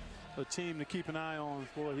 a team to keep an eye on.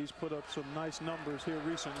 Boy, he's put up some nice numbers here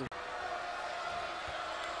recently.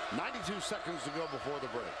 92 seconds to go before the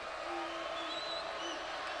break.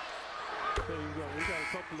 There you go. We got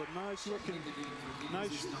a couple of nice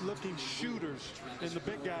looking shooters in the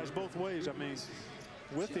big guys both ways. I mean,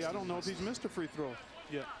 Withy, I don't know if he's missed a free throw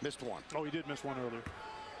yet. Missed one. Oh, he did miss one earlier.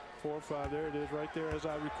 4 or 5. There it is, right there as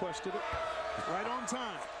I requested it. Right on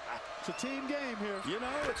time. It's a team game here. You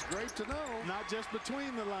know, it's great to know. Not just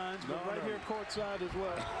between the lines, but right here courtside as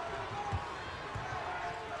well.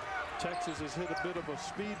 Texas has hit a bit of a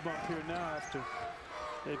speed bump here now after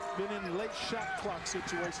they've been in late shot clock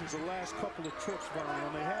situations the last couple of trips.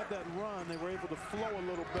 When they had that run, they were able to flow a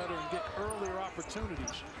little better and get earlier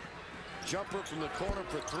opportunities. Jumper from the corner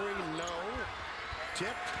for 3, no.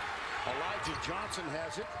 Tipped. Elijah Johnson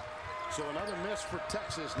has it. So another miss for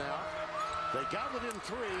Texas now. They got within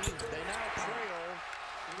 3. They now trail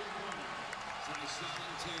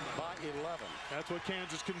by 11. That's what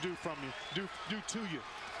Kansas can do from you, do to you.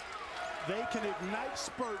 They can ignite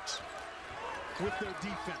spurts with their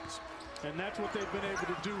defense. And that's what they've been able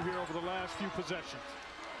to do here over the last few possessions.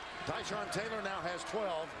 Tyshawn Taylor now has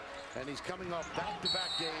 12, and he's coming off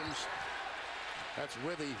back-to-back games. That's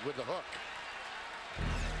Withy with the hook.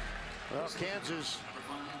 Well, Kansas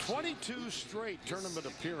 22 straight tournament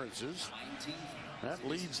appearances. That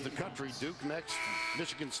leads the country. Duke next,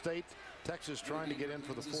 Michigan State, Texas trying to get in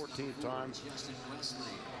for the 14th time.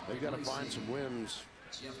 They've got to find some wins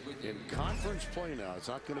in conference play now. It's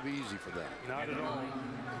not going to be easy for them. Not at all.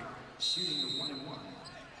 Shooting the 1-1.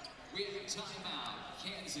 We have a timeout,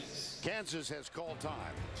 Kansas. Kansas has called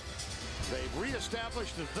time. They've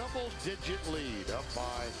reestablished a double-digit lead, up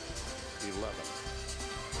by 11.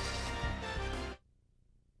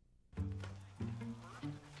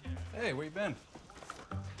 Hey, where you been?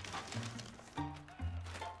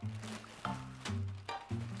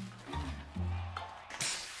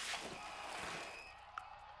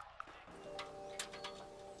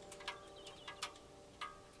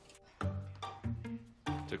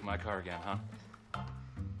 Took my car again, huh?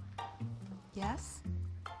 Yes?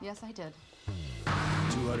 Yes, I did.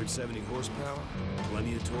 270 horsepower,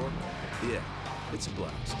 plenty of torque. Yeah, it's a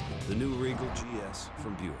blast. The new Regal GS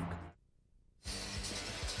from Buick.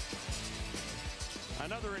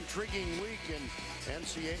 Another intriguing week in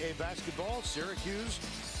NCAA basketball. Syracuse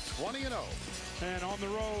 20-0. And on the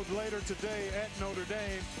road later today at Notre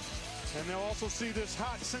Dame. And they'll also see this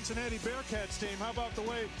hot Cincinnati Bearcats team. How about the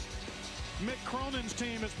way Mick Cronin's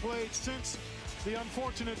team has played since the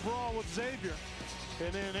unfortunate brawl with Xavier?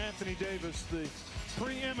 And then Anthony Davis, the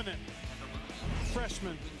preeminent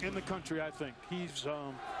freshman in the country, I think. He's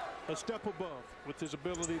a step above with his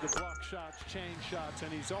ability to block shots, change shots,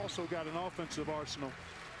 and he's also got an offensive arsenal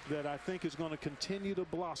that I think is going to continue to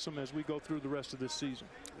blossom as we go through the rest of this season.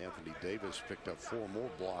 Anthony Davis picked up 4 more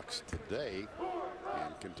blocks today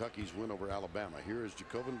in Kentucky's win over Alabama. Here is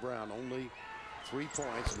Jacobin Brown, only 3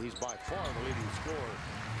 points, and he's by far the leading scorer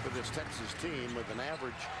for this Texas team with an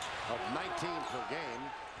average of 19 per game.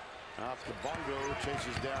 Kabongo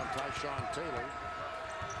chases down Tyshawn Taylor.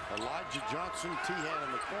 Elijah Johnson, T-hand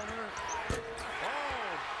in the corner.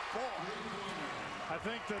 Oh, boy. I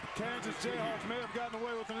think the Kansas Jayhawks may have gotten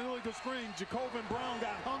away with an illegal screen. Jacobin Brown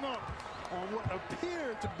got hung up on what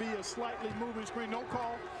appeared to be a slightly moving screen. No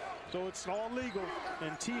call, so it's all legal.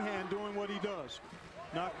 And T-hand doing what he does.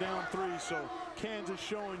 Knocked down 3, so Kansas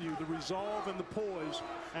showing you the resolve and the poise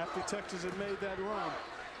after Texas had made that run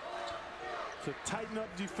to tighten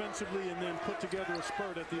up defensively and then put together a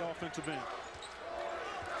spurt at the offensive end.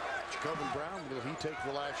 Jacobin Brown, will he take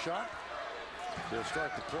the last shot? They'll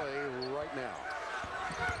start the play right now.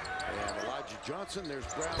 And Elijah Johnson, there's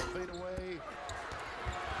Brown fade away.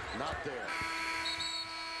 Not there.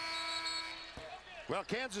 Well,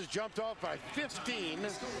 Kansas jumped off by 15.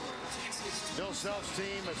 Bill Self's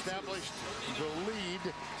team established the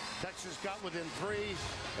lead. Texas got within 3,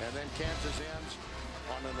 and then Kansas ends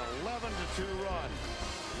on an 11-2 run.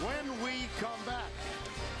 When we come back,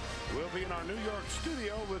 we'll be in our New York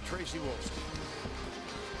studio with Tracy Wolfson.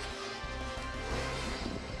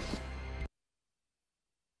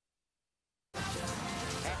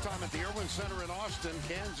 Halftime at the Irwin Center in Austin,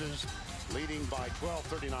 Kansas leading by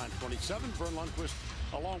 12, 39-27. Vern Lundquist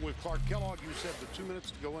along with Clark Kellogg. You said the 2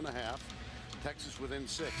 minutes to go in the half. Texas within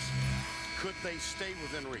 6. Could they stay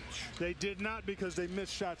within reach? They did not, because they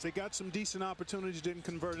missed shots. They got some decent opportunities, didn't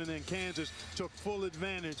convert, and then Kansas took full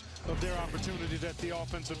advantage of their opportunities at the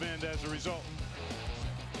offensive end as a result.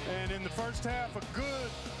 And in the first half, a good,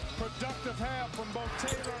 productive half from both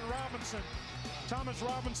Taylor and Robinson. Thomas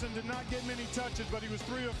Robinson did not get many touches, but he was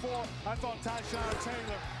 3 or 4. I thought Tyshawn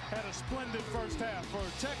Taylor had a splendid first half. For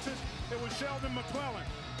Texas, it was Sheldon McClellan.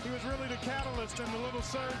 He was really the catalyst in the little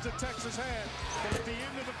surge that Texas had. But at the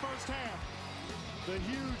end of the first half, the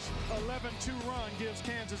huge 11-2 run gives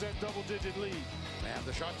Kansas that double-digit lead. And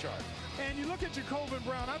the shot chart. And you look at Jacobin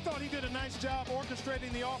Brown. I thought he did a nice job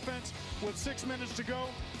orchestrating the offense with 6 minutes to go.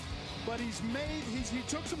 But he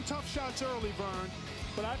took some tough shots early, Vern.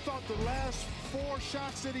 But I thought the last 4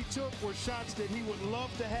 shots that he took were shots that he would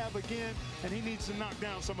love to have again, and he needs to knock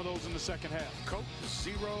down some of those in the second half. Cope,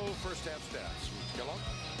 0 first half stats. Kellogg?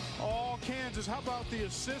 All Kansas. How about the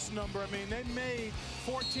assist number? I mean, they made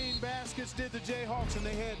 14 baskets, did the Jayhawks, and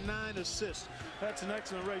they had 9 assists. That's an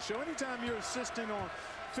excellent ratio. Anytime you're assisting on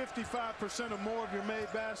 55% or more of your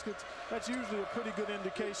made baskets, that's usually a pretty good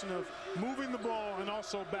indication of moving the ball and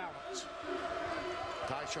also balance.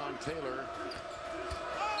 Tyshawn Taylor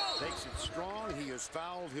takes it strong. He is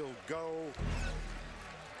fouled. He'll go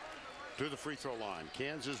to the free throw line.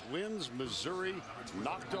 Kansas wins. Missouri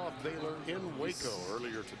knocked off Baylor in Waco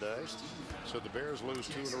earlier today. So the Bears lose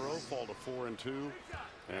 2 in a row, fall to 4-2.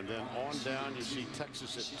 And then on down, you see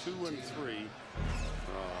Texas at 2-3.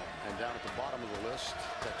 And down at the bottom of the list,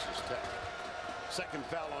 Texas Tech. Second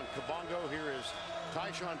foul on Kabongo. Here is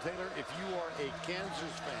Tyshawn Taylor. If you are a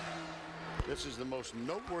Kansas fan, This is the most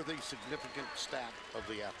noteworthy, significant stat of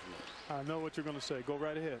the afternoon. I know what you're going to say. Go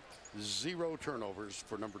right ahead. 0 turnovers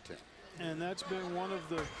for number 10. And that's been one of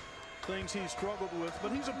the things he's struggled with.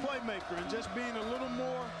 But he's a playmaker, and just being a little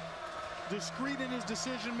more discreet in his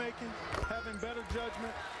decision-making, having better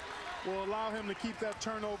judgment, will allow him to keep that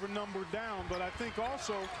turnover number down. But I think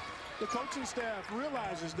also the coaching staff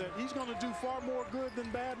realizes that he's going to do far more good than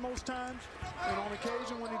bad most times. And on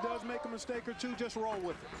occasion, when he does make a mistake or two, just roll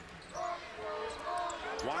with it.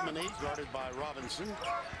 Wamani guarded by Robinson.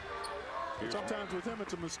 Sometimes with him,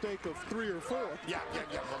 it's a mistake of 3 or 4. Yeah.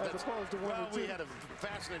 Well, as opposed to 1 or 2. We had a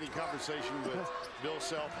fascinating conversation with Bill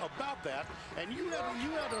Self about that, and you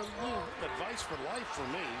had a little advice for life for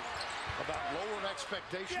me about lowered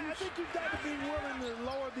expectations. Yeah, I think you've got to be willing to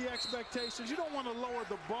lower the expectations. You don't want to lower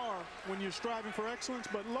the bar when you're striving for excellence,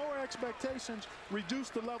 but lower expectations reduce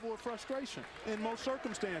the level of frustration in most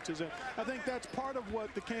circumstances. And I think that's part of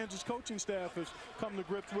what the Kansas coaching staff has come to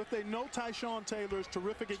grips with. They know Tyshawn Taylor is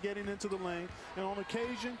terrific at getting into the lane, and on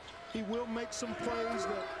occasion, he will make some plays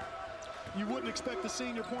that you wouldn't expect a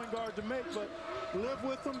senior point guard to make, but live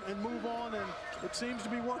with them and move on, and it seems to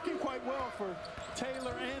be working quite well for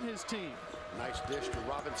Taylor and his team. Nice dish to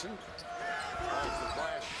Robinson. Finds the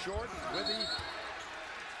flash short. Withy.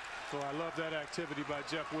 So I love that activity by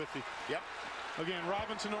Jeff Withy. Yep. Again,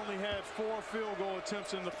 Robinson only had 4 field goal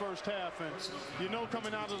attempts in the first half, and you know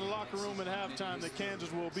coming out of the locker room at halftime that Kansas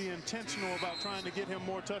will be intentional about trying to get him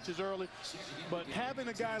more touches early. But having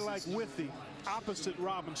a guy like Withy opposite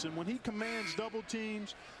Robinson, when he commands double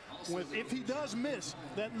teams, if he does miss,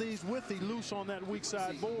 that leaves Withy loose on that weak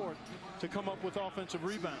side board to come up with offensive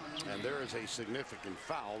rebounds. And there is a significant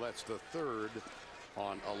foul. That's the 3rd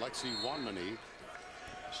on Alexi Wamani.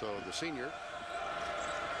 So the senior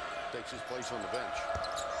takes his place on the bench.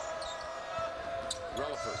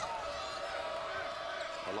 Relaford,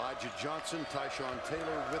 Elijah Johnson, Tyshawn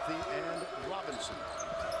Taylor, Withy, and Robinson.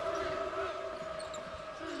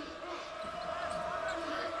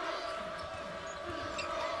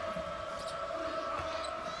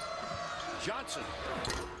 Johnson,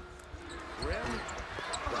 rim,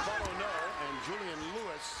 the follow no, and Julian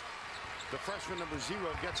Lewis, the freshman number 0,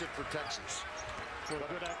 gets it for Texas. So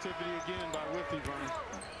good activity again by Withy, Vernon.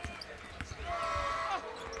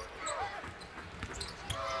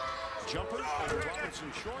 Jumper over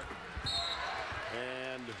Robinson short.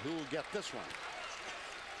 And who'll get this one?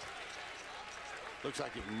 Looks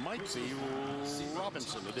like it might be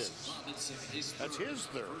Robinson. It is. That's his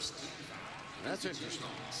 3rd. That's interesting.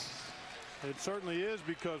 It certainly is,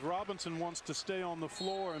 because Robinson wants to stay on the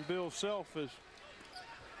floor, and Bill Self is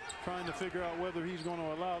trying to figure out whether he's going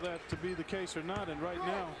to allow that to be the case or not. And right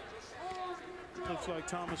now, looks like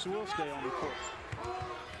Thomas will stay on the court.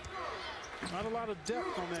 Not a lot of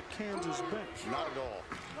depth on that Kansas bench. Not at all.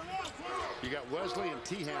 You got Wesley and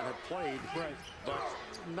Tehan have played, right, but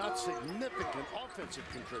not significant offensive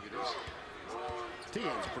contributors.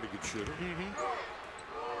 Tehan's a pretty good shooter.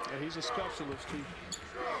 Yeah, he's a specialist. He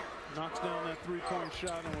knocks down that 3-point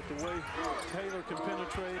shot, and with the way Taylor can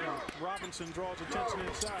penetrate and Robinson draws attention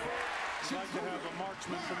inside, you'd like to have a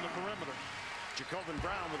marksman from the perimeter. Jacobin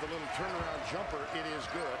Brown with a little turnaround jumper. It is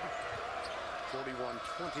good.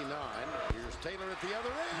 41-29. Here's Taylor at the other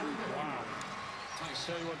end. Wow. I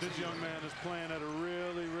tell you what, this young man is playing at a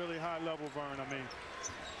really, really high level, Vern. I mean,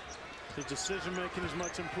 his decision-making is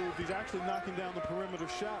much improved. He's actually knocking down the perimeter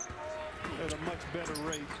shot at a much better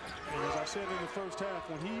rate. And as I said in the first half,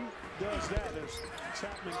 when he does that, as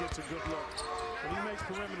Chapman gets a good look, when he makes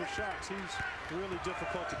perimeter shots, he's really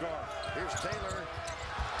difficult to guard. Here's Taylor.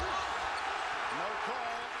 No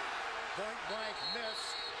call. Point blank miss.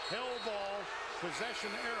 Hill ball. Possession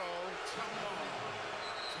arrow.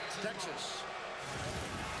 Texas.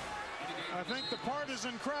 I think the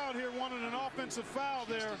partisan crowd here wanted an offensive foul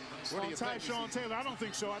there on Tyshawn Taylor. I don't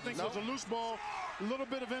think so. I think it was a loose ball, a little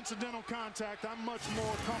bit of incidental contact. I'm much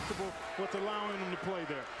more comfortable with allowing him to play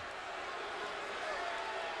there.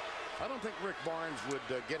 I don't think Rick Barnes would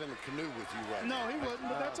get in the canoe with you right now. No, he wouldn't,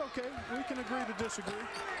 but that's okay. We can agree to disagree.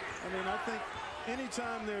 I mean, I think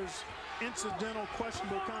anytime there's incidental,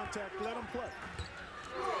 questionable contact, let him play.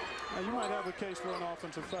 Now, you might have a case for an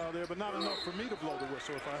offensive foul there, but not enough for me to blow the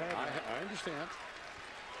whistle if I had it. I understand.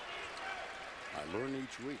 I learn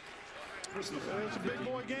each week. It's a big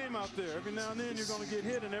boy game out there. Every now and then you're going to get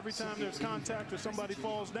hit, and every time there's contact or somebody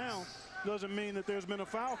falls down, doesn't mean that there's been a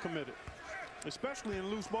foul committed, especially in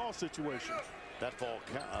loose ball situations. That foul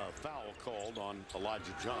called on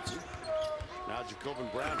Elijah Johnson. Now Jacobin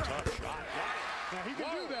Brown, tough shot. Now he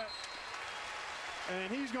can do that.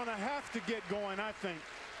 And he's going to have to get going, I think,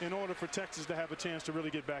 in order for Texas to have a chance to really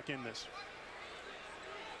get back in this.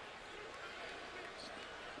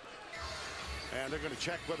 And they're going to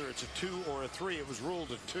check whether it's a 2 or a 3. It was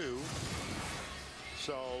ruled a 2.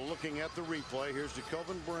 So looking at the replay, here's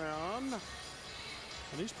Jacobin Brown.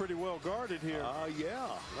 And he's pretty well guarded here. Yeah,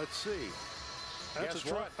 let's see. That's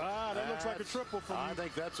Guess what? That looks like a triple from I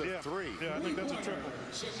think that's a 3. Yeah, I think that's a triple.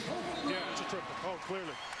 Yeah, it's a triple. Oh,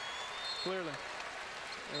 clearly. Clearly.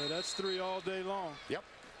 That's 3 all day long. Yep.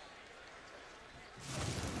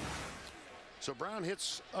 So Brown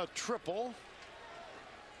hits a triple.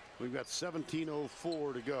 We've got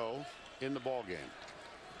 17:04 to go in the ball game.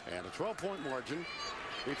 And a 12-point margin.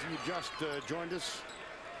 If you just joined us,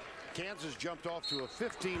 Kansas jumped off to a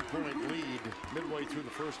 15-point lead midway through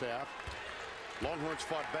the first half. Longhorns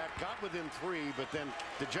fought back, got within 3, but then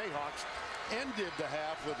the Jayhawks ended the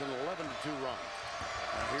half with an 11-2 run.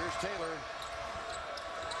 And here's Taylor.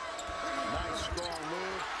 Nice strong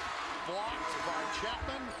move. Blocked by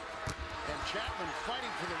Chapman. And Chapman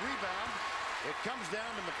fighting for the rebound. It comes down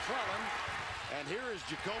to McClellan. And here is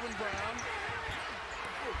Jacobin Brown.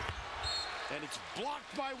 And it's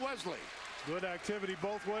blocked by Wesley. Good activity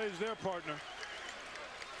both ways there, partner.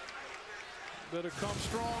 Better come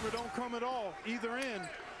strong or don't come at all, either end.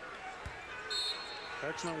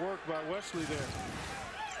 Excellent work by Wesley there.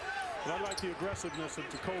 But I like the aggressiveness of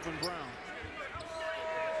Jacobin Brown.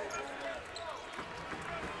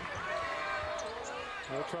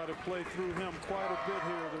 They'll try to play through him quite a bit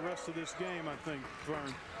here the rest of this game, I think,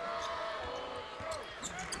 Vern.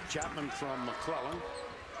 Chapman from McClellan.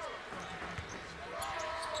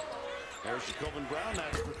 There's Jacobin Brown.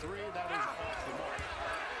 That's for 3. That is off the mark.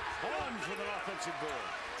 Holmes with an offensive board.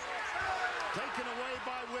 Taken away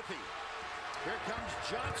by Withy. Here comes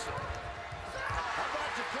Johnson. How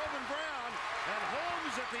about Jacobin Brown? And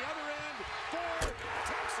Holmes at the other end for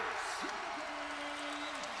Texas.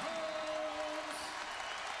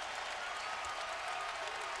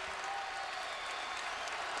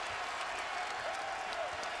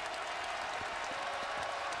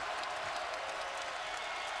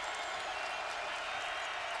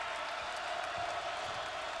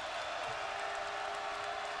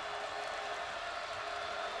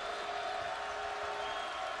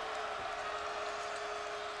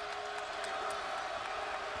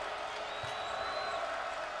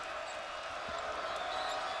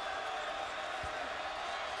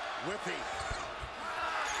 Whippy.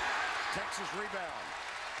 Texas rebound.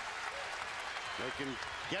 They can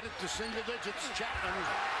get it to single digits. Chapman.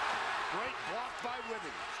 Great block by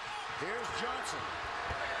Whippy. Here's Johnson.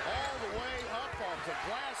 All the way up off the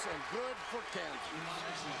glass and good for Kansas.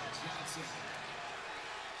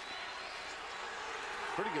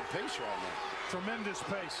 Pretty good pace right now. Tremendous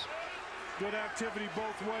pace. Good activity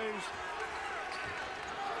both ways.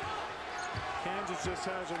 Kansas just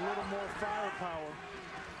has a little more firepower,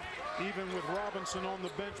 even with Robinson on the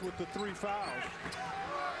bench with the 3 fouls.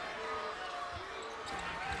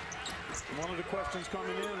 One of the questions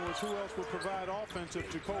coming in was who else would provide offense if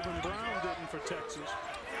Jacobin Brown didn't for Texas.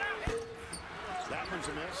 That one's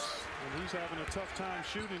a miss. And he's having a tough time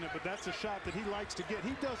shooting it, but that's a shot that he likes to get.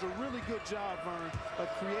 He does a really good job, Vern, of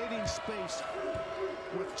creating space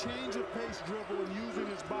with change of pace dribble and using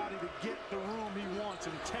his body to get the room he wants.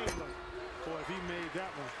 And Taylor, boy, if he made that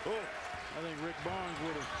one, I think Rick Barnes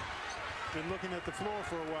would have been looking at the floor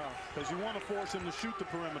for a while, because you want to force him to shoot the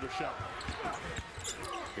perimeter shot.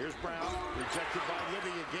 Here's Brown, rejected by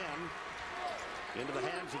Libby again. Into the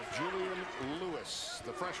hands of Julian Lewis,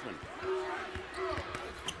 the freshman.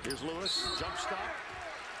 Here's Lewis, jump stop.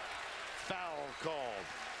 Foul called.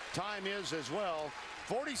 Time is as well,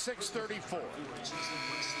 46-34.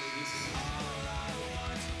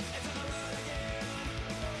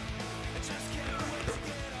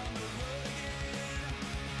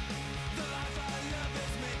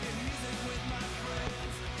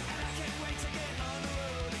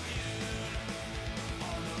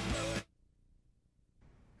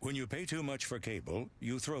 When you pay too much for cable,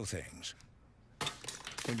 you throw things.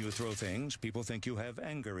 When you throw things, people think you have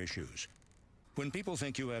anger issues. When people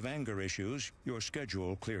think you have anger issues, your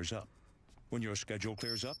schedule clears up. When your schedule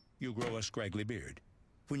clears up, you grow a scraggly beard.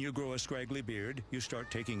 When you grow a scraggly beard, you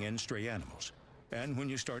start taking in stray animals. And when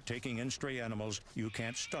you start taking in stray animals, you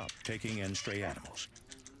can't stop taking in stray animals.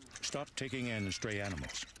 Stop taking in stray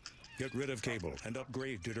animals. Get rid of cable and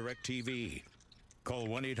upgrade to DirecTV. Call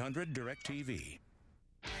 1-800-DirecTV.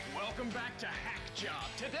 Welcome back to Hack Job.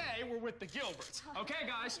 Today, we're with the Gilberts. Okay,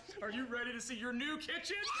 guys, are you ready to see your new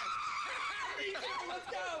kitchen? Let's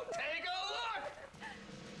go. Take a look.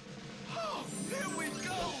 Oh, here we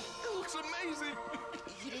go. It looks amazing.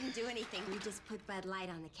 You didn't don't do anything. We just put Bud Light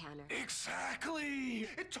on the counter. Exactly.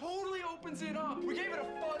 It totally opens it up. We gave it a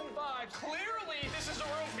fun vibe. Clearly, this is a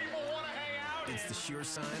room people want to hang out in. It's the sure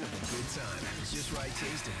sign of a good time. It's just right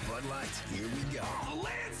taste of Bud Light. Here we go. The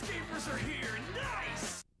landscapers are here.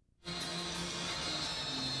 Nice.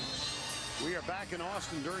 We are back in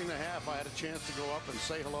Austin during the half. I had a chance to go up and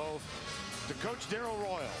say hello to Coach Darrell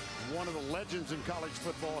Royal, one of the legends in college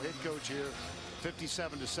football, head coach here,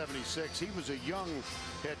 57-76. He was a young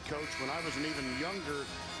head coach when I was an even younger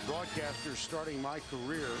broadcaster starting my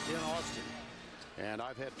career in Austin. And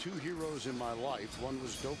I've had two heroes in my life. One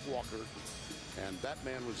was Doak Walker, and that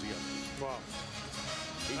man was the other. Wow.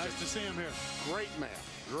 Nice to see him here. Great man.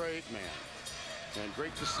 Great man. And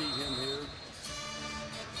great to see him here.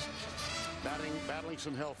 Battling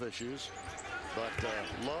some health issues, but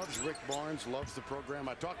loves Rick Barnes, loves the program.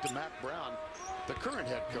 I talked to Matt Brown, the current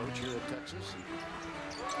head coach here at Texas.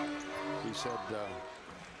 He said,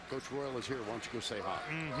 Coach Royal is here. Why don't you go say hi?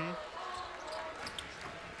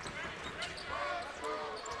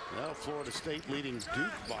 Now Florida State leading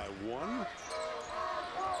Duke by 1. And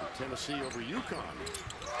Tennessee over UConn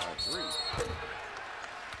by 3.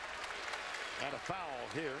 And a foul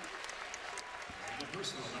here.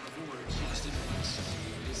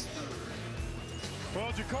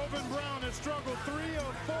 Well, Jacobin Brown has struggled 3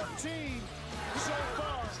 of 14 so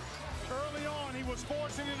far. Early on, he was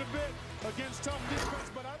forcing it a bit against tough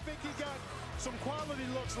defense, but I think he got some quality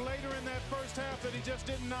looks later in that first half that he just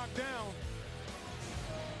didn't knock down.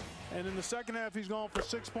 And in the second half, he's gone for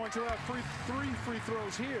 6 points. He'll have 3 free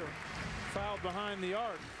throws here, fouled behind the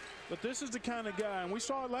arc. But this is the kind of guy, and we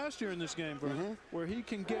saw it last year in this game, where he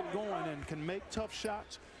can get going and can make tough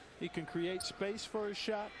shots. He can create space for his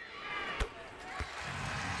shot.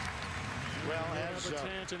 Well, as a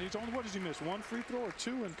chance, and he's only, what does he miss? 1 free throw or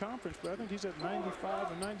 2 in conference, but I think he's at 95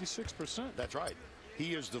 or 96%. That's right.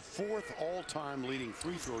 He is the 4th all-time leading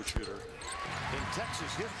free throw shooter in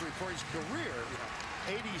Texas history for his career,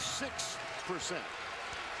 86%.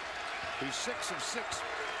 He's 6 of 6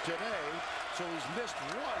 today, so he's missed 1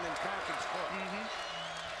 in conference play.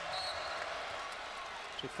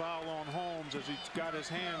 To foul on Holmes as he got his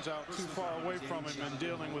hands out too far away from him and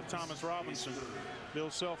dealing with Thomas Robinson.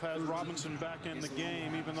 Bill Self has Robinson back in the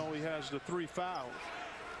game, even though he has the 3 fouls.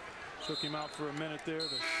 Took him out for a minute there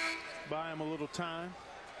to buy him a little time.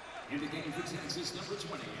 In the game for Texas, number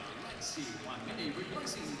 20, Alexi Wamini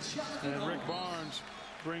replacing Jonathan. And Rick Barnes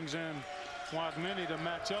brings in Wamini to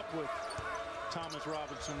match up with Thomas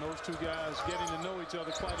Robinson. Those two guys getting to know each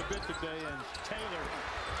other quite a bit today. And Taylor,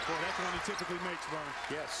 boy, that's one he typically makes, Vern.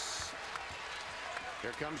 Yes.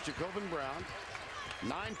 Here comes Jacobin Brown.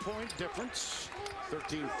 9-point difference.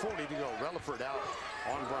 13:40 to go. Relaford out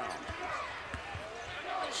on Brown.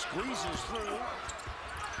 Squeezes through.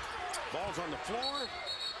 Ball's on the floor.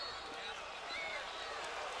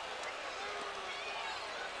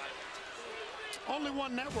 Only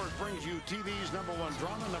one network brings you TV's #1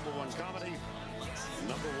 drama, #1 comedy,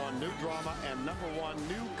 #1 new drama, and #1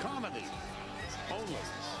 new comedy. Only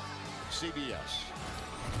CBS.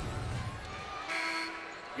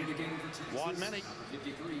 Wamini,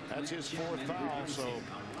 that's his 4th foul, so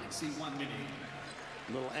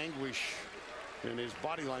a little anguish in his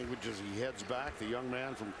body language as he heads back. The young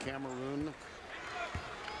man from Cameroon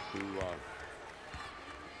who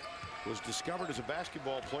was discovered as a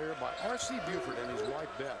basketball player by R.C. Buford and his wife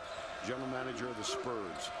Beth, general manager of the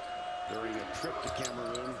Spurs, during a trip to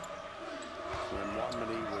Cameroon when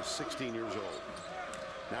Wamini was 16 years old.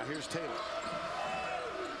 Now here's Taylor.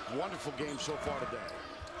 Wonderful game so far today.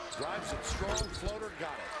 Drives it strong, floater,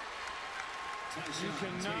 got it. You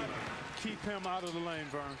cannot keep him out of the lane,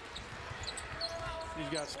 Vern. He's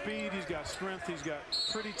got speed, he's got strength, he's got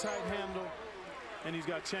pretty tight handle, and he's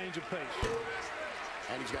got change of pace.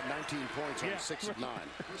 And he's got 19 points on 6 of 9.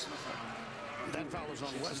 That foul is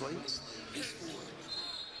on Wesley.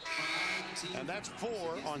 And that's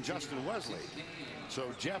 4 on Justin Wesley.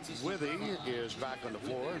 So Jeff Withy is back on the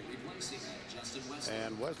floor.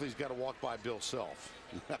 And Wesley's got to walk by Bill Self.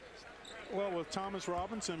 Well, with Thomas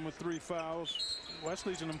Robinson with 3 fouls,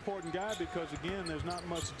 Wesley's an important guy because, again, there's not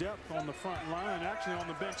much depth on the front line, actually on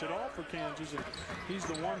the bench at all for Kansas. And he's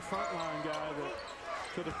the one front line guy that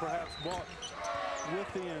could have perhaps bought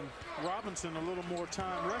Withy and Robinson a little more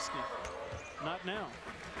time resting. Not now.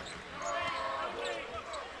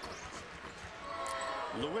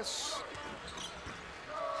 Lewis.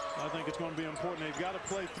 I think it's going to be important. They've got to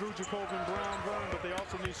play through Jacobin Brown, Vern, but they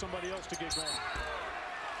also need somebody else to get going.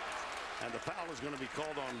 And the foul is going to be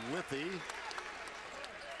called on Withy.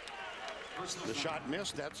 The shot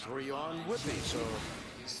missed. That's 3 on Withy. So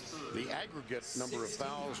the aggregate number of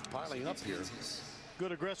fouls piling up here.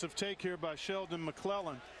 Good aggressive take here by Sheldon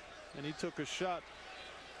McClellan, and he took a shot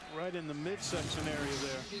right in the midsection area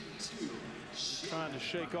there, trying to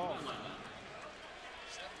shake off.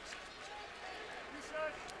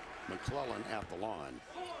 McClellan at the line.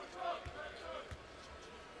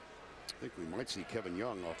 I think we might see Kevin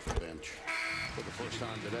Young off the bench for the first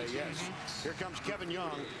time today. Yes, here comes Kevin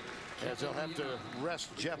Young, as they'll have to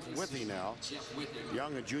rest Jeff Withey now.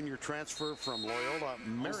 Young, a junior transfer from Loyola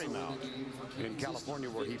Marymount in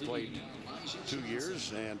California, where he played 2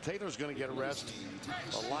 years. And Taylor's going to get a rest.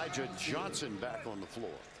 Elijah Johnson back on the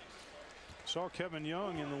floor. Saw Kevin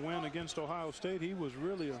Young in the win against Ohio State. He was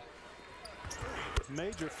really a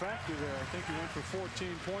major factor there. I think he went for 14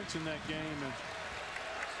 points in that game and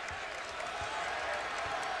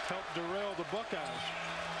helped derail the Buckeyes.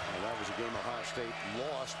 Well, that was a game Ohio State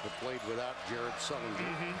lost, but played without Jared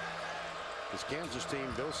Sullinger. This Kansas team,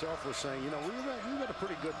 Bill Self was saying, you know, we've got a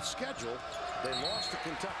pretty good schedule. They lost to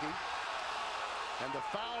Kentucky, and the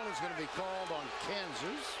foul is going to be called on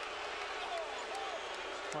Kansas.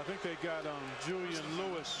 I think they got Julian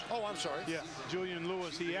Lewis. Oh, I'm sorry. Yeah, Julian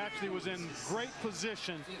Lewis. He actually was in great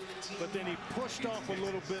position, but then he pushed off a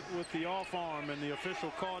little bit with the off arm, and the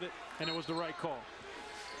official caught it, and it was the right call.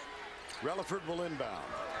 Relaford will inbound.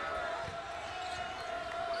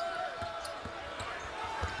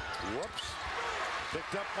 Whoops.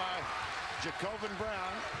 Picked up by Jacobin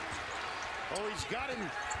Brown. Oh, he's got him.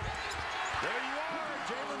 There you are,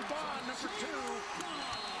 Jalen Bond, number 2.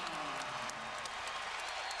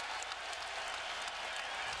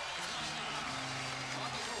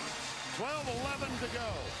 .12:11 to go.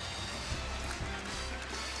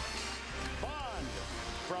 Bond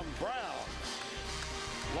from Brown.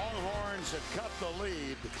 Longhorns have cut the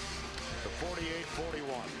lead to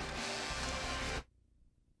 48-41.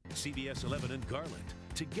 CBS 11 and Garland.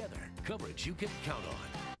 Together, coverage you can count on.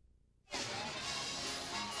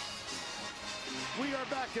 We are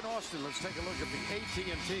back in Austin. Let's take a look at the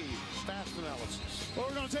AT&T stats analysis. Well,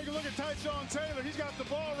 we're going to take a look at Tyshawn Taylor. He's got the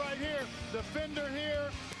ball right here, defender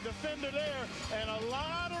there, and a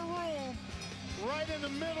lot of room right in the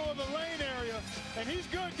middle of the lane area. And he's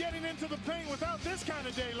good getting into the paint without this kind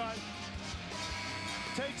of daylight.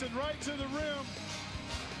 Takes it right to the rim.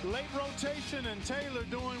 Late rotation, and Taylor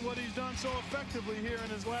doing what he's done so effectively here in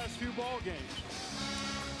his last few ball games.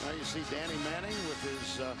 Now you see Danny Manning with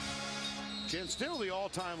his chin, still the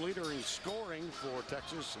all-time leader in scoring for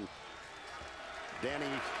Texas. And Danny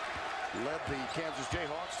led the Kansas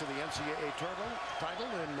Jayhawks to the NCAA title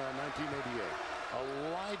in 1988.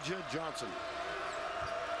 Elijah Johnson.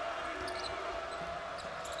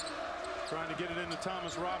 Trying to get it into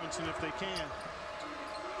Thomas Robinson if they can.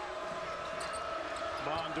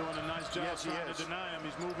 Bond doing a nice job trying to deny him.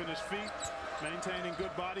 He's moving his feet, maintaining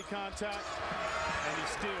good body contact, and he's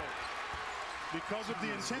still, because of the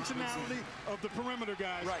intentionality of the perimeter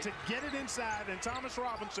guys, to get it inside, and Thomas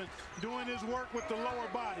Robinson doing his work with the lower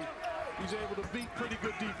body, he's able to beat pretty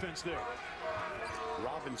good defense there.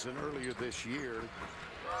 Robinson earlier this year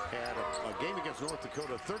had a game against North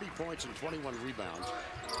Dakota, 30 points and 21 rebounds.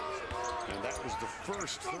 And that was the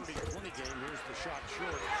first 30-20 game. Here's the shot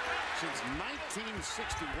short since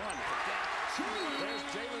 1961. There's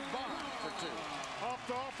Jalen Bond for 2. Off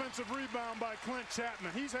the offensive rebound by Clint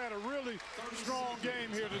Chapman. He's had a really strong game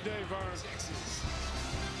here today, Vern.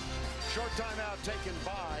 Short timeout taken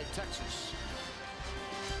by Texas.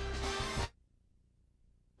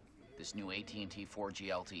 This new AT&T 4G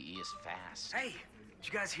LTE is fast. Hey,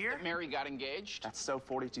 did you guys hear? Mary got engaged? That's so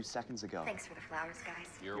 42 seconds ago. Thanks for the flowers, guys.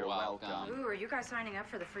 You're welcome. Ooh, are you guys signing up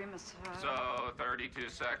for the free massage? So, 32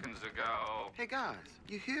 seconds ago. Hey, guys,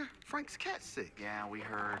 you hear? Frank's cat's sick. Yeah, we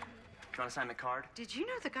heard. Do you want to sign the card? Did you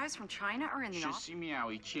know the guys from China are in the office?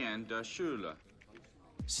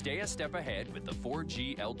 Stay a step ahead with the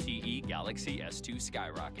 4G LTE Galaxy S2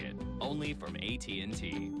 Skyrocket, only from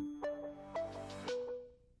AT&T.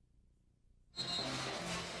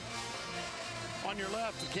 On your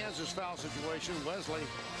left, the Kansas foul situation. Wesley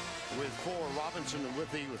with 4, Robinson and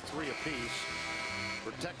Withey with 3 apiece.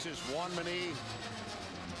 For Texas, Wanmani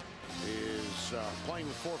is playing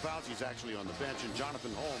with 4 fouls. He's actually on the bench, and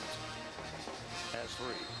Jonathan Holmes has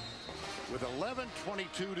 3. With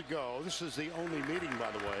 11:22 to go, this is the only meeting,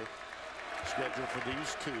 by the way, scheduled for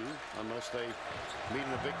these 2, unless they meet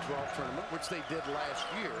in the Big 12 tournament, which they did last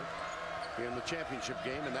year in the championship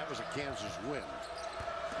game, and that was a Kansas win.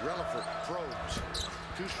 Relaford probes.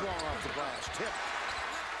 Too strong off the glass. Tip.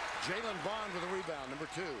 Jalen Bond with a rebound, number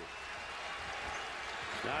 2.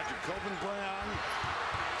 Now Jacobin Brown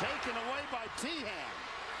taken away by Tehan.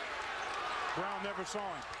 Brown never saw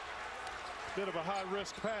him. Bit of a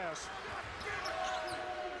high-risk pass.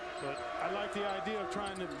 But I like the idea of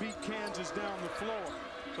trying to beat Kansas down the floor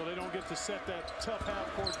so they don't get to set that tough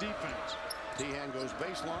half-court defense. Tehan goes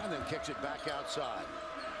baseline and kicks it back outside.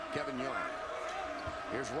 Kevin Young.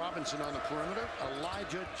 Here's Robinson on the perimeter.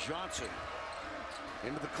 Elijah Johnson.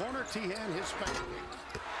 Into the corner. Tehan, his specialty.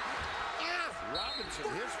 Robinson,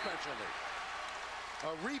 his specialty.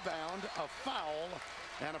 A rebound, a foul,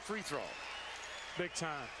 and a free throw. Big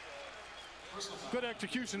time. Good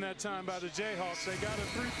execution that time by the Jayhawks. They got a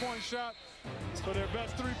three-point shot for their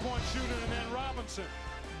best three-point shooter, and then Robinson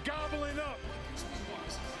gobbling up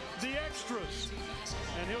the extras.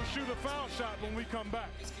 And he'll shoot a foul shot when we come back.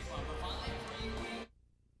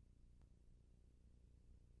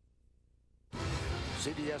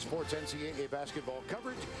 CBS Sports NCAA basketball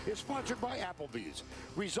coverage is sponsored by Applebee's.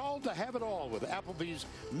 Resolve to have it all with Applebee's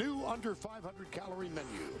new under 500-calorie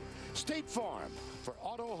menu. State Farm for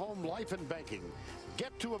auto, home, life, and banking.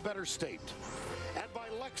 Get to a better state. And by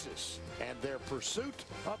Lexus and their pursuit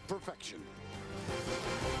of perfection.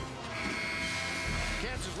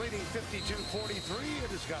 Kansas leading 52-43. It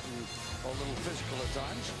has gotten a little physical at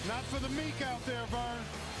times. Not for the meek out there, Vern.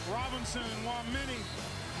 Robinson and Wamini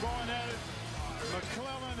going at it.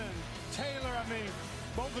 McClellan and Taylor, I mean,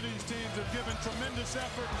 both of these teams have given tremendous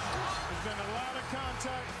effort. There's been a lot of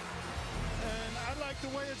contact, and I like the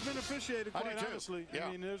way it's been officiated, quite honestly. Yeah.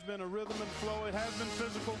 I mean, there's been a rhythm and flow. It has been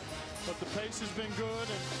physical, but the pace has been good,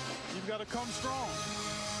 and you've got to come strong.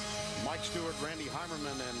 Mike Stewart, Randy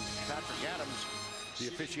Heimerman, and Patrick Adams, the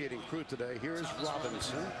officiating crew today. Here's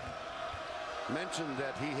Robinson. Mentioned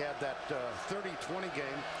that he had that 30-20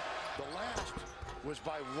 game. The last was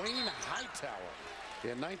by Wayne Hightower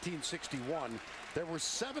in 1961. There were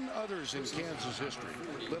 7 others in Kansas history.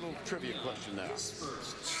 Little trivia question now.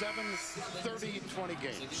 7 30-20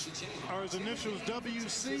 games. Are his initials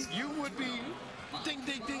WC? You would be ding,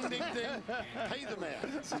 ding, ding, ding, ding. Pay the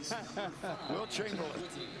man. Will Chamberlain.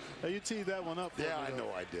 You teed that one up. Yeah, I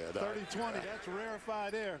know I did. 30-20, that's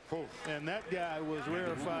rarefied air. And that guy was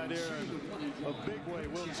rarefied air in a big way.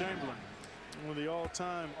 Will Chamberlain, one of the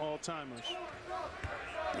all-timers.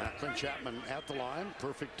 Now Clint Chapman at the line,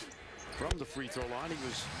 perfect from the free throw line.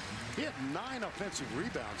 He had 9 offensive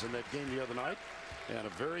rebounds in that game the other night, and a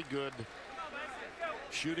very good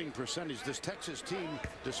shooting percentage. This Texas team,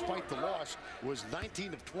 despite the loss, was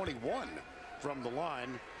 19 of 21 from the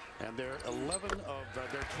line, and they're 12 of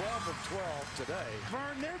 12 today.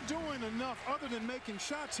 Vern, they're doing enough other than making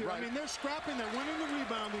shots here. Right. I mean, they're scrapping, they're winning the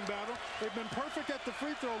rebounding battle. They've been perfect at the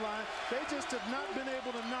free throw line. They just have not been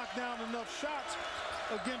able to knock down enough shots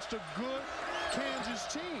against a good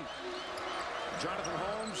Kansas team. Jonathan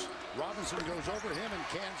Holmes, Robinson goes over him and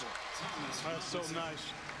Kansas. That's so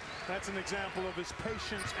nice. That's an example of his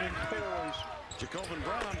patience and poise. Jacobin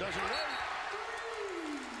Brown doesn't wait.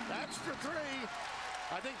 That's for 3.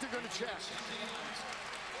 I think they're going to check.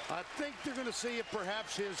 I think they're going to see if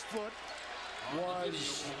perhaps his foot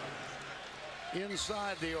was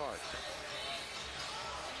inside the arc.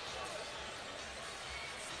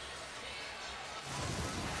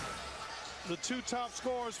 The 2 top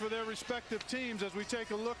scorers for their respective teams as we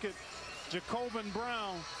take a look at Jacobin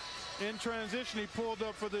Brown. In transition, he pulled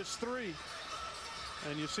up for this 3.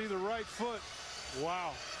 And you see the right foot.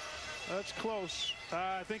 Wow. That's close.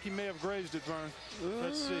 I think he may have grazed it, Vern.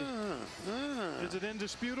 Let's see. Is it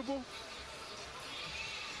indisputable?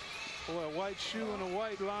 Boy, a white shoe and a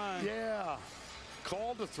white line. Yeah.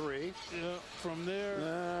 Called a 3. Yeah, from there.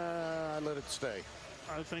 I let it stay.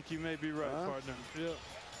 I think you may be right, partner. Yeah.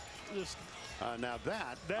 Just now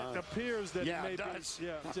that appears that yeah, it may it does. be,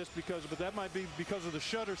 just because, but that might be because of the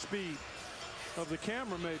shutter speed of the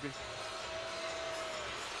camera, maybe.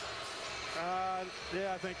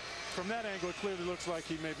 Yeah, I think from that angle, it clearly looks like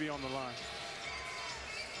he may be on the line.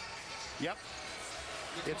 Yep.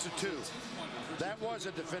 It's a 2. That was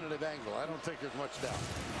a definitive angle. I don't think there's much doubt.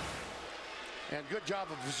 And good job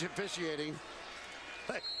of officiating.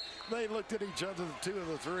 They looked at each other, the 2 and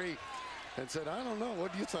the 3, and said, I don't know,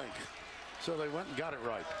 what do you think? So they went and got it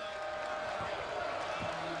right.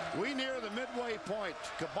 We near the midway point.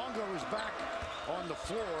 Kabongo is back on the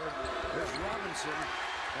floor. There's Robinson,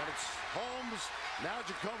 and it's Holmes, now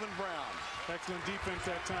Jacobin Brown. Excellent defense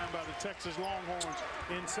that time by the Texas Longhorns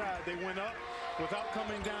inside. They went up without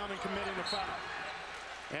coming down and committing a foul.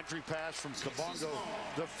 Entry pass from Kabongo.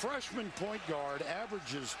 The freshman point guard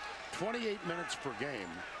averages 28 minutes per game.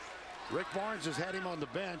 Rick Barnes has had him on the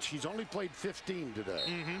bench. He's only played 15 today.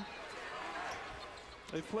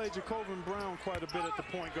 They played Jacobin Brown quite a bit at the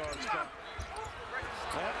point guard spot.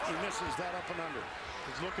 He misses that up and under.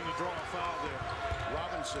 He's looking to draw a foul there.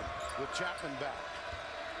 Robinson with Chapman back.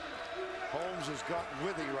 Holmes has got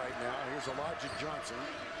Withy right now. Here's Elijah Johnson.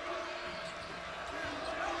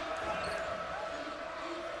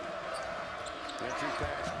 Entry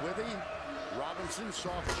pass, Withy. Robinson,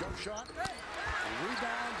 soft jump shot.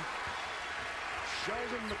 Rebound,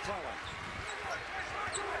 Sheldon McClellan.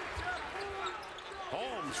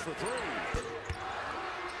 Holmes for three.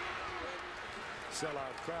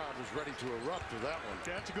 Sellout crowd was ready to erupt with that one.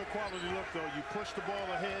 That's a good quality look, though. You push the ball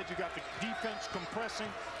ahead. You got the defense compressing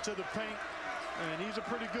to the paint. And he's a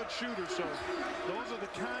pretty good shooter. So those are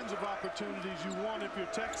the kinds of opportunities you want if you're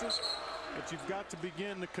Texas. But you've got to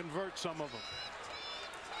begin to convert some of them.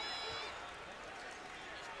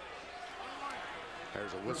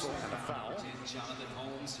 There's a whistle and a foul. Jonathan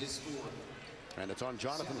Holmes, his fourth. And it's on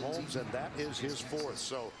Jonathan Holmes, and that is his fourth.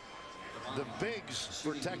 So the bigs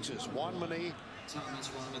for Texas, Wanmani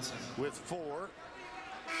with 4.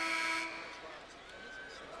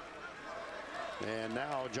 And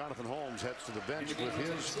now Jonathan Holmes heads to the bench with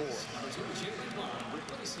his 4th.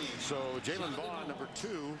 So Jalen Bond, number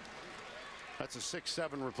 2. That's a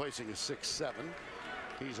 6'7", replacing a 6'7".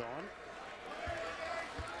 He's on.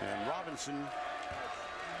 And Robinson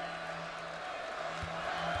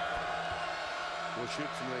will shoot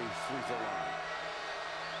from the free throw line.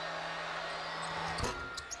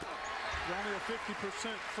 Only a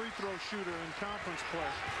 50% free throw shooter in conference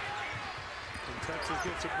play. And Texas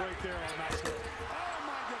gets a break there on that play. Oh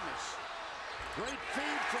my goodness. Great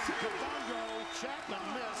feed from Kabongo. Chapman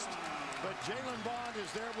missed, but Jalen Bond is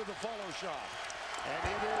there with the follow shot. And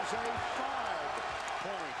it is a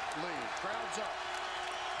 5-point lead. Crowd's up.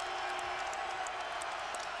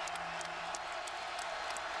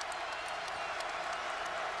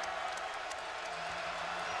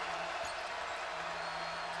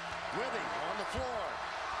 Withy on the floor.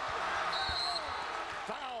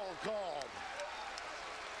 Foul called.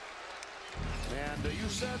 And you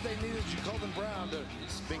said they needed Jacobin Brown to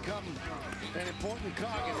become an important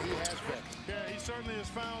cog, and he has been. Yeah, he certainly has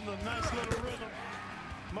found a nice little rhythm,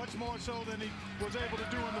 much more so than he was able to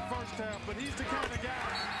do in the first half. But he's the kind of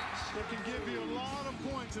guy that can give you a lot of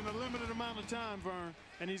points in a limited amount of time, Vern.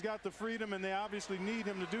 And he's got the freedom, and they obviously need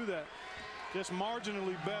him to do that. Just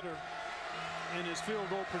marginally better in his field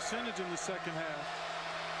goal percentage in the second half.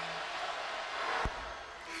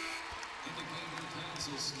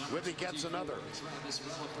 Withy gets another.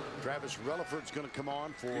 Travis Relaford's going to come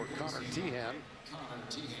on for Connor Tehan.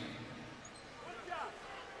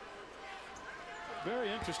 Very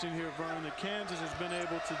interesting here, Vern, that Kansas has been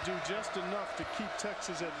able to do just enough to keep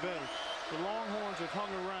Texas at bay. The Longhorns have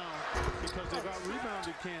hung around because they've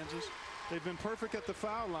out-rebounded Kansas. They've been perfect at the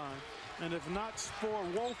foul line. And if not for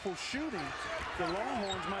woeful shooting, the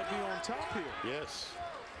Longhorns might be on top here. Yes.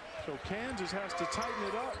 So Kansas has to tighten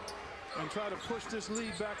it up and try to push this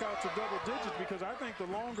lead back out to double digits, because I think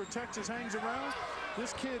the longer Texas hangs around,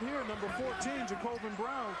 this kid here, number 14, Jacobin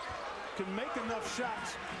Brown, can make enough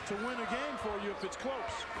shots to win a game for you if it's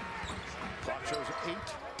close. Clock shows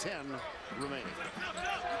 8:10 remaining.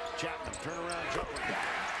 Chapman, turnaround jumper.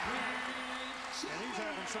 And he's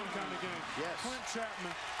having some kind of game. Yes. Clint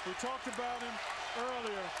Chapman, we talked about him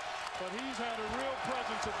earlier, but he's had a real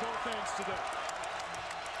presence at both ends today.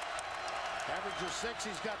 Average of 6,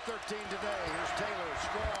 he's got 13 today. Here's Taylor,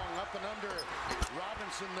 strong, up and under.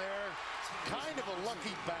 Robinson there. Kind of a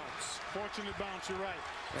lucky bounce. Fortunate bounce, you're right.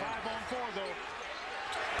 5 on 4, though.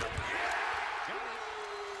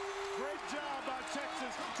 Great job by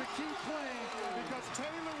Texas to keep playing, because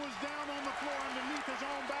Taylor was down on the floor underneath his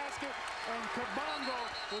own basket, and Kabongo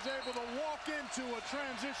was able to walk into a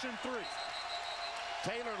transition 3.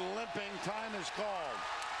 Taylor limping, time is called.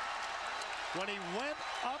 When he went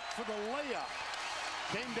up for the layup,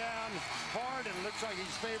 came down hard, and looks like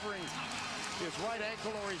he's favoring his right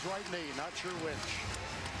ankle or his right knee. Not sure which.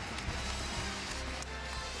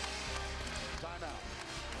 Timeout.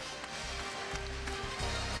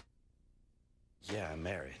 Yeah, I'm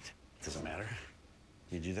married. Doesn't matter.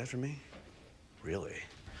 You do that for me? Really?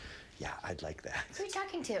 Yeah, I'd like that. Who are you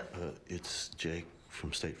talking to? It's Jake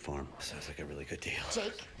from State Farm. Sounds like a really good deal.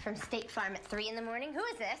 Jake from State Farm at 3 in the morning? Who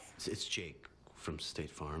is this? It's Jake from State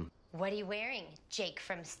Farm. What are you wearing, Jake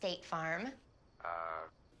from State Farm?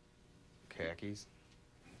 Khakis.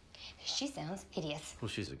 She sounds hideous. Well,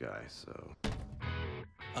 she's a guy, so.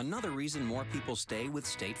 Another reason more people stay with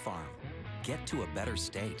State Farm. Get to a better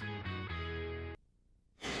state.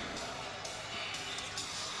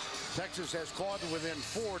 Texas has clawed within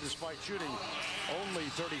 4 despite shooting only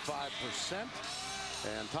 35%.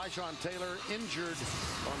 And Tyshawn Taylor injured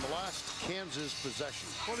on the last Kansas possession.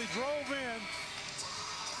 Well, he drove in,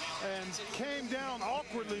 and came down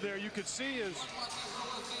awkwardly there. You could see his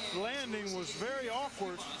landing was very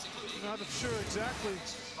awkward. Not sure exactly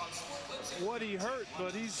what he hurt,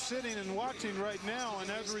 but he's sitting and watching right now, and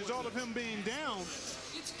as a result of him being down,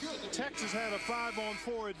 Texas had a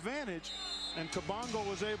 5-on-4 advantage, and Kabongo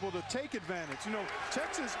was able to take advantage. You know,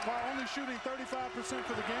 Texas, while only shooting 35%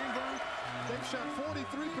 for the game, Vern, they've shot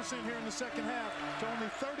 43% here in the second half to only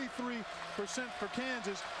 33% for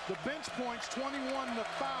Kansas. The bench points 21-5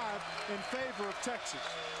 in favor of Texas.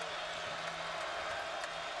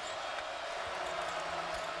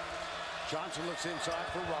 Johnson looks inside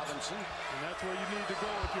for Robinson. And that's where you need to go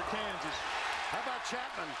if you're Kansas. How about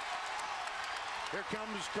Chapman? Here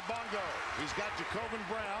comes Kabongo. He's got Jacobin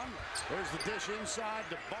Brown. There's the dish inside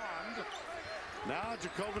to Bond. Now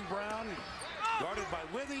Jacobin Brown guarded by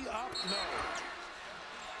Withy. Up, no.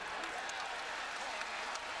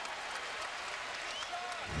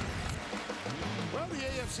 Well, the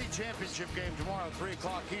AFC Championship game tomorrow, 3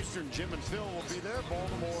 o'clock Eastern. Jim and Phil will be there.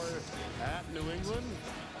 Baltimore at New England.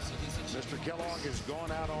 Mr. Kellogg has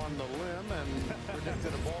gone out on the limb and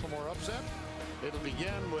predicted a Baltimore upset. It'll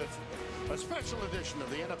begin with a special edition of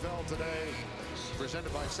the NFL Today,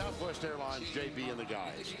 presented by Southwest Airlines, JB and the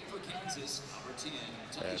guys.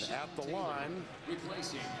 And at the line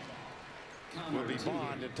will be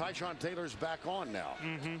Bond, and Tyshawn Taylor's back on now.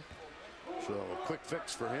 So a quick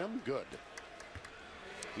fix for him. Good.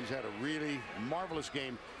 He's had a really marvelous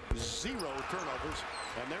game. 0 turnovers,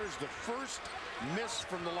 and there's the first miss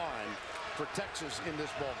from the line for Texas in this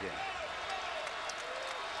ball game.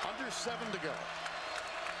 Under 7 to go.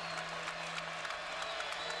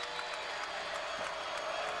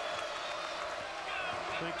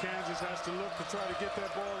 I think Kansas has to look to try to get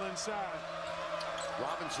that ball inside.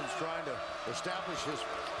 Robinson's trying to establish his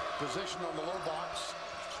position on the low box.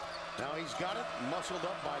 Now he's got it, muscled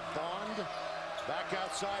up by Bond. Back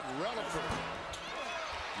outside, Relaford.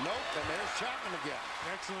 Nope, and there's Chapman again.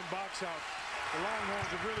 Excellent box out. The Longhorns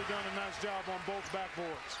have really done a nice job on both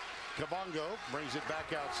backboards. Kabongo brings it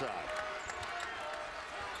back outside.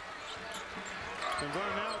 And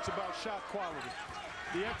Vern, now it's about shot quality.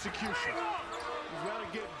 The execution. You've got to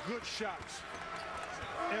get good shots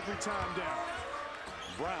every time down.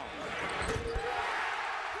 Brown.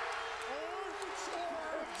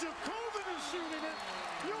 If Jacobin is shooting it,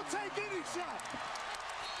 you'll take any shot.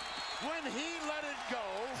 When he let it go,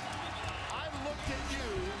 I looked at you,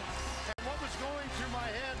 and what was going through my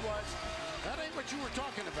head was, that ain't what you were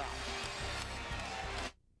talking about.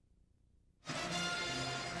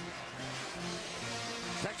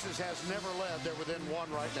 Texas has never led. They're within 1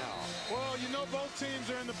 right now. Well, you know both teams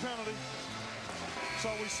are in the penalty. So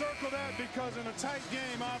we circle that because in a tight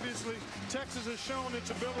game, obviously, Texas has shown its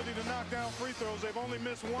ability to knock down free throws. They've only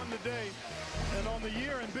missed 1 today. And on the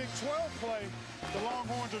year in Big 12 play, the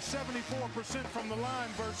Longhorns are 74% from the line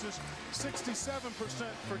versus 67%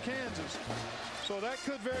 for Kansas. So that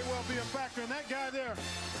could very well be a factor. And that guy there,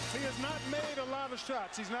 he has not made a lot of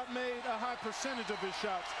shots. He's not made a high percentage of his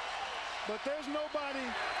shots. But there's nobody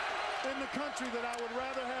in the country that I would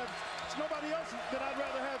rather have. There's nobody else that I'd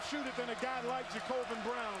rather have shoot it than a guy like Jacobin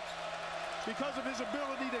Brown, because of his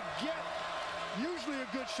ability to get usually a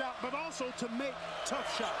good shot, but also to make tough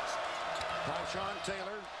shots. Tyshawn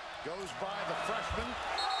Taylor goes by the freshman.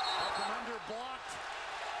 Up and under, blocked.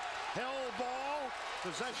 Hell ball.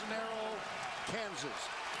 Possession arrow, Kansas.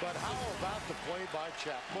 But how about the play by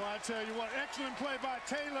Chapman? Boy, I tell you what, excellent play by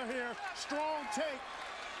Taylor here. Strong take.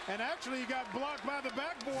 And actually, he got blocked by the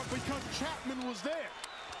backboard because Chapman was there.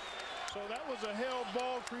 So that was a held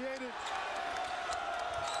ball created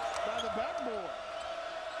by the backboard.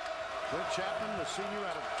 Cliff Chapman, the senior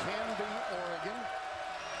out of Canby, Oregon.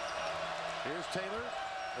 Here's Taylor,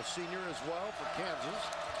 a senior as well for Kansas.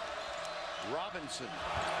 Robinson,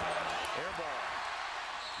 air ball.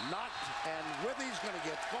 Knocked, and Withy's going to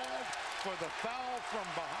get called for the foul from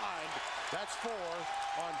behind. That's 4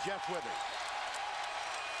 on Jeff Withy.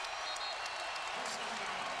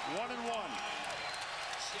 1-1.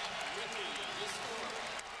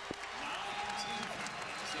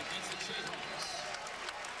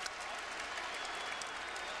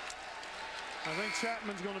 I think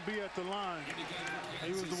Chapman's going to be at the line.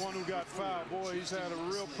 He was the one who got fouled. Boy, he's had a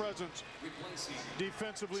real presence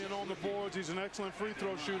defensively and on the boards. He's an excellent free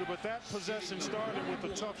throw shooter, but that possession started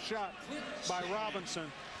with a tough shot by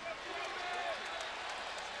Robinson.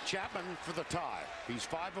 Chapman for the tie. He's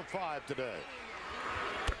 5 of 5 today.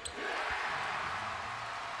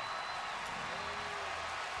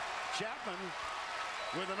 Chapman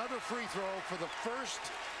with another free throw for the first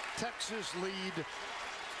Texas lead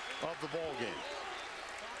of the ball game.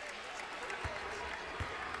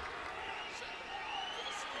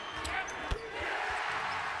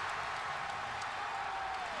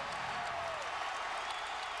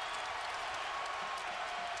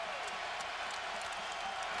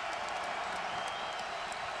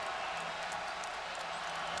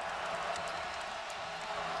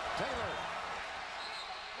 Taylor.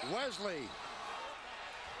 Wesley.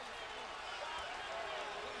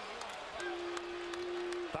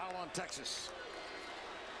 Foul on Texas.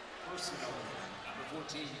 Personal, number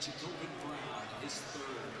 14, Jacobin Brown, his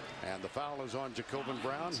third. And the foul is on Jacobin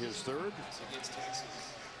Brown, his third. Against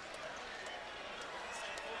Texas.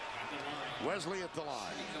 Wesley at the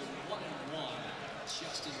line.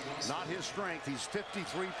 Not his strength. He's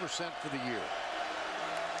 53% for the year.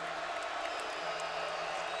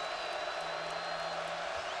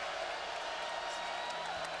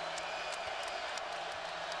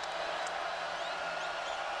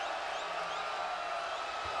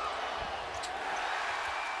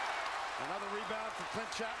 Another rebound for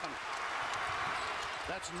Clint Chapman.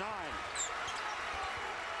 That's 9.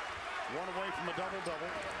 One away from a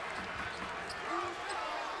double-double.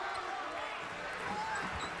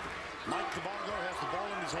 Mike Kabongo has the ball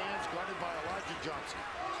in his hands, guarded by Elijah Johnson.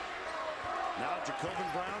 Now Jacobin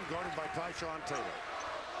Brown, guarded by Tyshawn Taylor.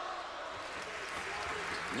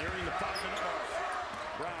 Nearing the 5-minute mark.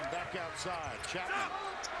 Brown back outside. Chapman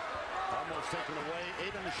almost taken away.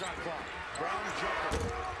 8 on the shot clock. Brown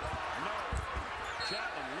jumper. No.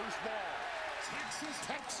 Chapman, loose ball.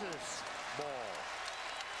 Texas ball.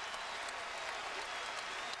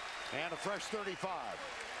 And a fresh 35.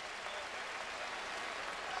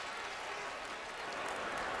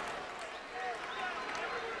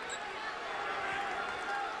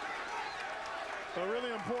 So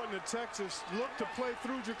really important that Texas look to play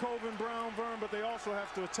through Jacobin Brown, Vern, but they also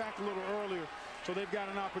have to attack a little earlier. So they've got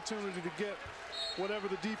an opportunity to get whatever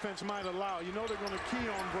the defense might allow. You know they're going to key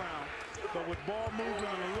on Brown, but with ball movement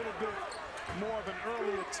and a little bit more of an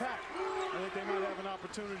early attack, I think they might have an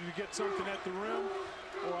opportunity to get something at the rim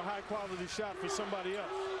or a high-quality shot for somebody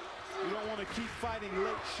else. You don't want to keep fighting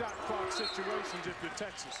late shot clock situations if you're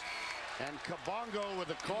Texas. And Kabongo with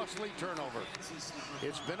a costly turnover.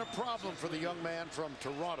 It's been a problem for the young man from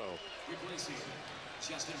Toronto.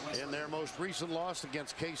 In their most recent loss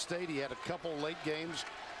against K-State, he had a couple late games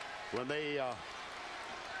when they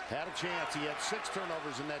had a chance. He had 6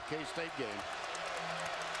 turnovers in that K-State game.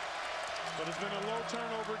 But it's been a low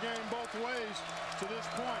turnover game both ways to this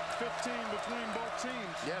point. 15 between both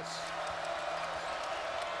teams. Yes.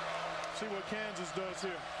 See what Kansas does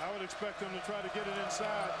here. I would expect them to try to get it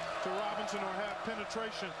inside to Robinson or have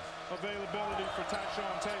penetration availability for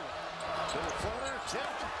Tyshawn Taylor. Little floater,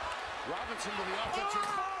 tipped. Robinson to the offensive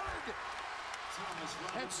board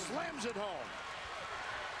and slams it home.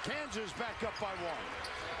 Kansas back up by 1.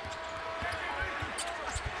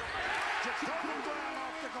 Jacobin Brown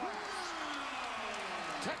off the glass.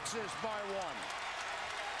 Texas by 1.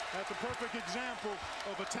 That's a perfect example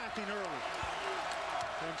of attacking early.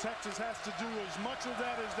 And Texas has to do as much of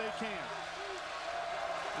that as they can,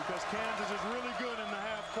 because Kansas is really good in the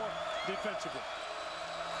half court defensively.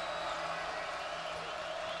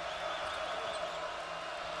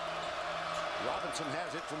 Robinson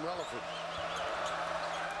has it from Relaford.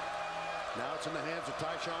 Now it's in the hands of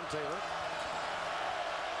Tyshawn Taylor.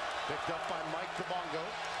 Picked up by Mike Kabongo.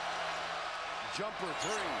 Jumper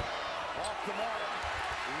 3. Off the mark.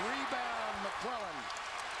 Rebound McClellan.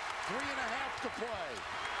 3.5 to play.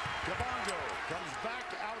 Kabongo comes back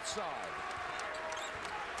outside.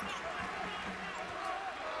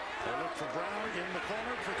 They look for Brown in the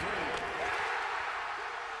corner for 3.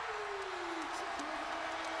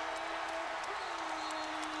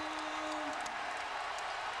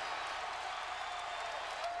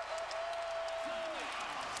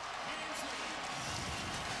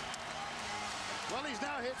 Well, he's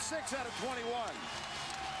now hit 6 out of 21.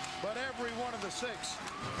 But every one of the 6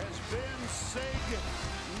 has been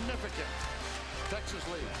significant. Texas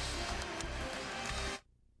leads.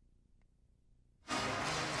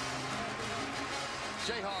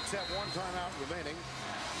 Jayhawks have 1 timeout remaining.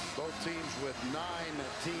 Both teams with 9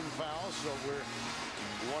 team fouls, so we're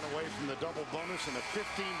 1 away from the double bonus and a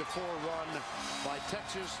 15-4 run by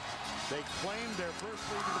Texas. They claimed their first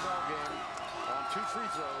lead in the ballgame on 2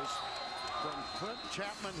 free throws from Clint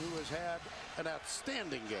Chapman, who has had an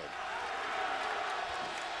outstanding game.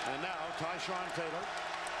 And now Tyshawn Taylor,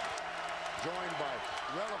 joined by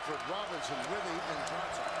Relaford, Robinson, Withy, and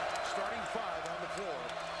Johnson. Starting 5 on the floor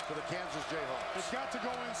for the Kansas Jayhawks. It's got to go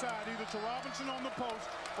inside, either to Robinson on the post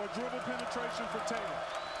or dribble penetration for Taylor.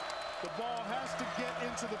 The ball has to get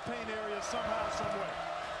into the paint area somehow, some way.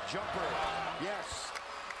 Jumper, yes.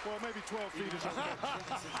 Well, maybe 12 feet is okay.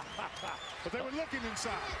 But they were looking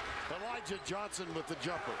inside. Elijah Johnson with the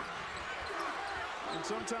jumper. And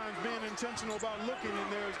sometimes being intentional about looking in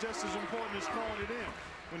there is just as important as throwing it in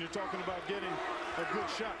when you're talking about getting a good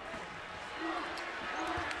shot.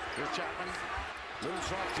 Here's Chapman. Little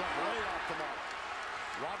soft jump way off the mark.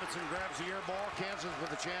 Robinson grabs the air ball. Kansas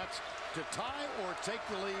with a chance to tie or take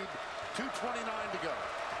the lead. 2:29 to go.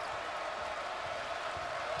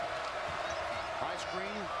 High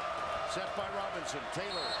screen set by Robinson.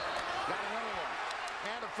 Taylor got another one.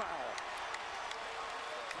 And a foul.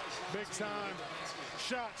 Big time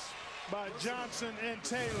shots by Johnson and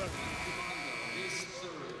Taylor.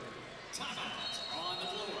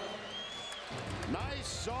 Nice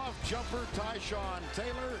soft jumper, Tyshawn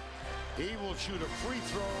Taylor. He will shoot a free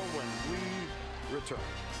throw when we return.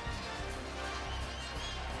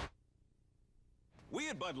 We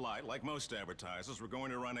at Bud Light, like most advertisers, were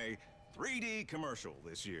going to run a 3D commercial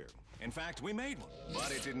this year. In fact, we made one,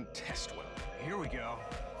 but it didn't test well. Here we go.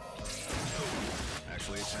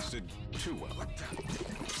 Actually, it tested too well.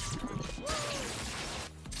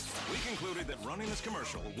 We concluded that running this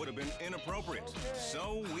commercial would have been inappropriate,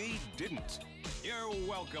 so we didn't. You're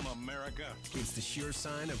welcome, America. It's the sure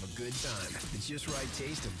sign of a good time. The just right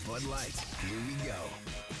taste of Bud Light. Here we go.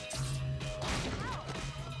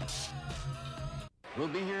 We'll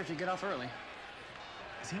be here if you get off early.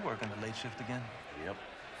 Is he working the late shift again? Yep.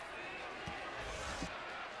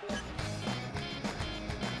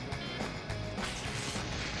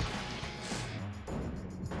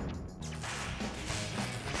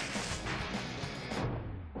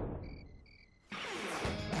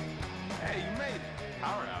 Hey, you made it.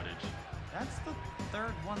 Power outage. That's the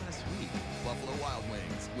third one this week. Buffalo Wild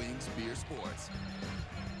Wings. Wings Beer Sports.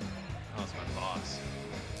 Oh, it's my boss.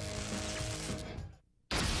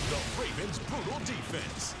 The Ravens' brutal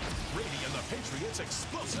defense. Brady and the Patriots'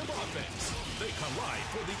 explosive offense. They collide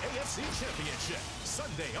for the AFC Championship.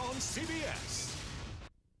 Sunday on CBS.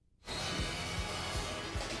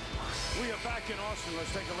 We are back in Austin.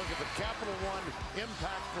 Let's take a look at the Capital One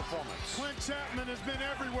impact performance. Clint Chapman has been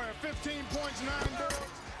everywhere. 15 points, 9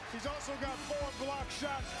 boards. He's also got 4 block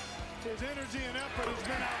shots. His energy and effort has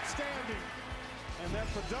been outstanding. And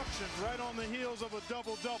that production right on the heels of a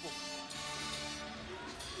double-double.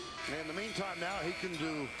 In the meantime, now he can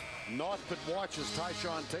do naught but watch as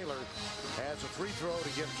Tyshawn Taylor has a free throw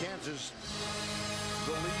to give Kansas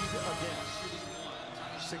the lead again.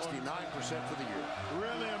 69% for the year.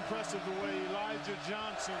 Really impressive the way Elijah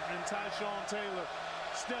Johnson and Tyshawn Taylor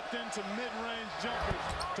stepped into mid-range jumpers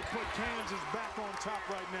to put Kansas back on top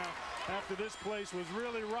right now after this place was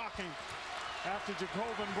really rocking after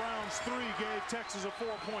Jacobin Brown's 3 gave Texas a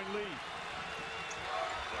 4-point lead.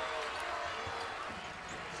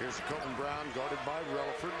 Here's Jacobin Brown guarded by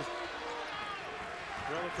Relaford.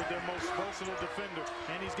 Relaford, their most versatile defender,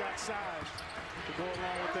 and he's got size to go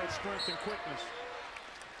along with that strength and quickness.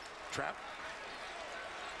 Trap.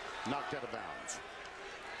 Knocked out of bounds.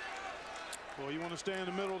 Well, you want to stay in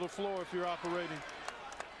the middle of the floor if you're operating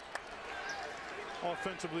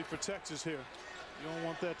offensively for Texas here. You don't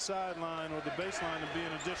want that sideline or the baseline to be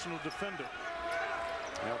an additional defender.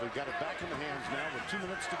 Well, they've got it back in the hands now with 2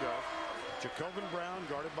 minutes to go. Jacobin Brown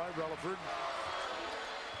guarded by Relaford.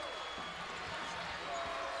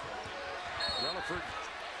 Relaford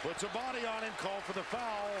puts a body on him, called for the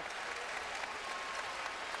foul.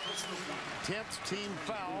 10th team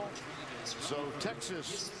foul. So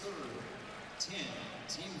Texas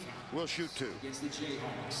will shoot 2.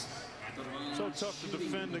 So tough to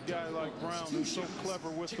defend a guy like Brown who's so clever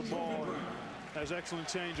with the ball and has excellent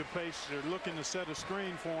change of pace. They're looking to set a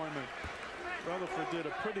screen for him, and Rutherford did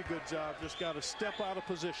a pretty good job. Just got to step out of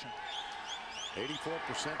position.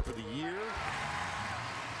 84% for the year.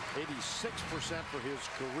 86% for his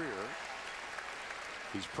career.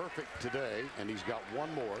 He's perfect today, and he's got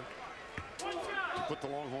one more to put the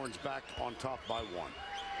Longhorns back on top by 1.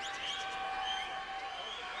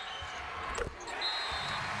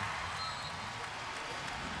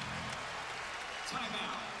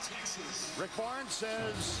 Timeout, Texas. Rick Barnes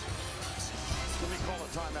says, let me call a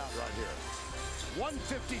timeout right here.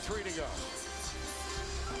 1:53 to go.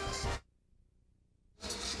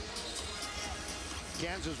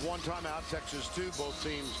 Kansas 1 timeout, Texas 2. Both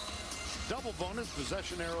teams double bonus.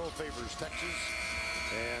 Possession arrow favors Texas.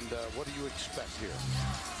 And what do you expect here?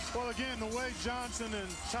 Well, again, the way Johnson and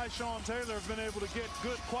Tyshawn Taylor have been able to get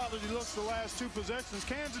good quality looks the last 2 possessions,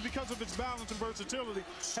 Kansas, because of its balance and versatility,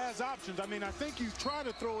 has options. I mean, I think you try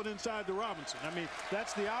to throw it inside to Robinson. I mean,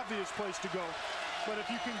 that's the obvious place to go. But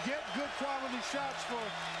if you can get good quality shots for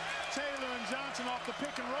Taylor and Johnson off the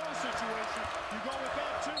pick and roll situation, you go with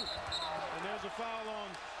that too. And there's a foul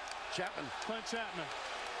on Chapman. Clint Chapman.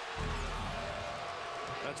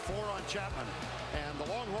 That's 4 on Chapman. And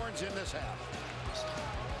the Longhorns in this half.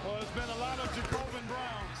 Well, there's been a lot of Jacobin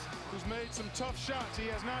Brown who's made some tough shots. He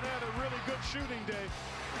has not had a really good shooting day.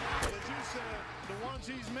 But as you said, the ones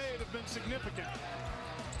he's made have been significant.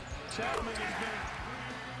 Chapman has been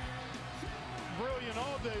brilliant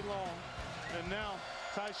all day long. And now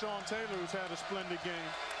Tyshawn Taylor, who's had a splendid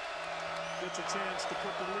game, gets a chance to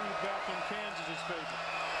put the lead back in Kansas's favor.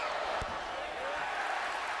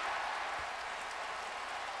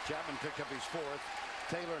 Chapman picked up his fourth.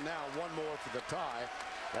 Taylor now one more for the tie.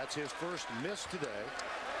 That's his first miss today.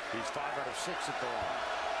 He's 5 out of 6 at the line.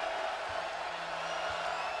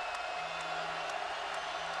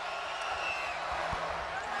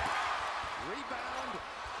 Rebound,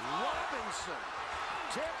 Robinson.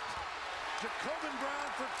 Tipped. Jacobin Brown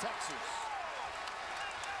for Texas.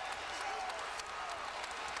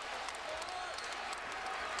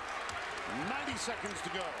 .90 seconds to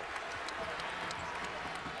go.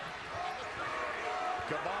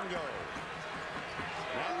 Kabongo.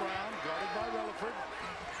 Now Brown, guarded by Relaford.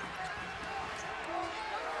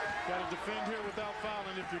 Got to defend here without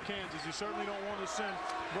fouling if you're Kansas. You certainly don't want to send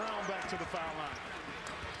Brown back to the foul line.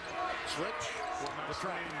 Switch. The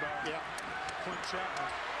train by Clint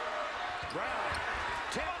Chapman. Brown.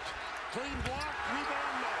 Tipped. Clean block.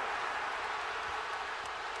 Rebound, no.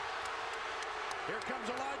 Here comes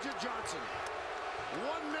Elijah Johnson.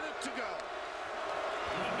 1 minute to go.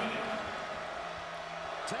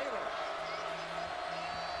 Taylor.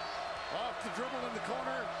 Off the dribble in the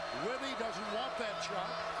corner. Withy doesn't want that shot.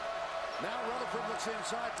 Now Rutherford looks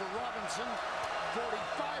inside for Robinson.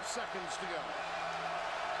 45 seconds to go.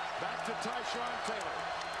 Back to Tyshawn Taylor.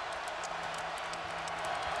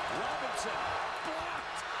 Robinson.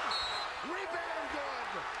 Blocked. Rebound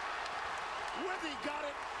good. Withy got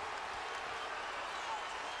it.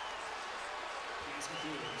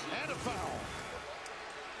 And a foul.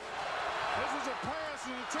 This was a pass,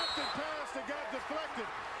 an attempted pass that got deflected.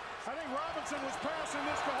 I think Robinson was passing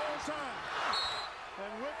this the whole time.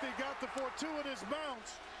 And Withy got the fortuitous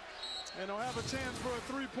bounce. And he'll have a chance for a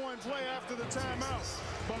three-point play after the timeout.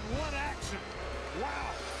 But what action.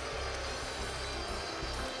 Wow.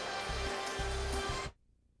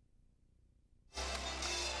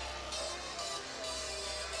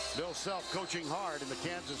 Bill Self coaching hard in the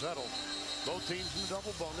Kansas huddle. Both teams in the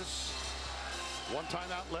double bonus. 1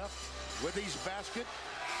 timeout left. Withy's basket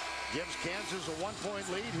gives Kansas a 1-point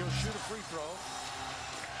lead. He'll shoot a free throw.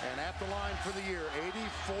 And at the line for the year,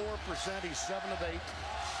 84%. He's 7 of 8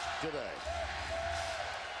 today.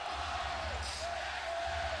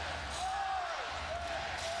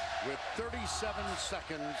 With 37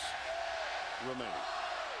 seconds remaining.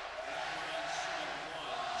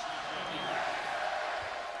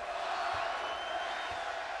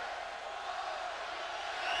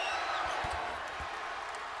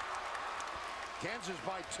 Kansas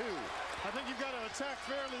by 2. I think you've got to attack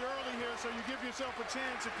fairly early here so you give yourself a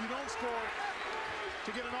chance, if you don't score, to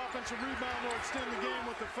get an offensive rebound or extend the game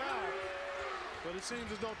with the foul. But it seems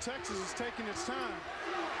as though Texas is taking its time.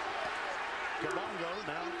 Kabongo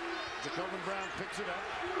now. Jacobin Brown picks it up.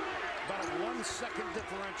 About a 1-second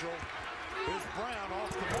differential. Here's Brown off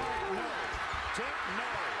the mark. No. Tip, no.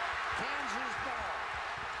 Kansas ball.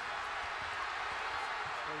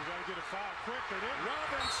 Well, you got to get a foul quick. They didn't.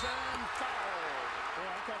 Robinson fouled. Well,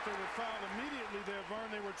 I thought they would foul immediately there, Vern.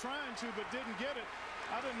 They were trying to, but didn't get it.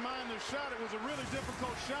 I didn't mind the shot. It was a really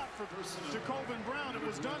difficult shot for Jacobin Brown. It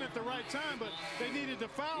was done at the right time, but they needed to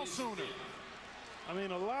foul sooner. I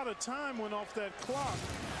mean, a lot of time went off that clock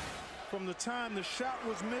from the time the shot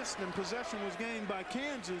was missed and possession was gained by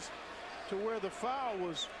Kansas to where the foul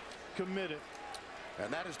was committed.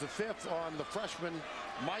 And that is the 5th on the freshman,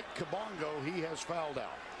 Mike Kabongo. He has fouled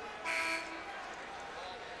out.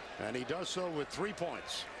 And he does so with 3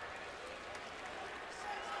 points.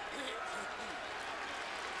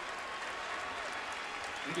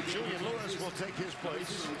 Julian Lewis will take his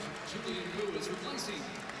place. Julian Lewis replacing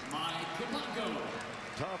Mike Kabongo.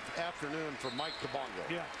 Tough afternoon for Mike Kabongo.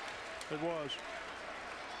 Yeah, it was.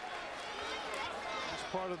 It's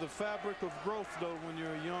part of the fabric of growth, though, when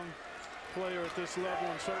you're a young player at this level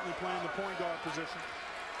and certainly playing the point guard position.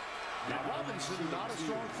 Now Robinson, not a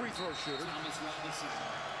strong free throw shooter.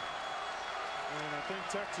 And I think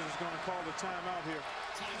Texas is going to call the timeout here.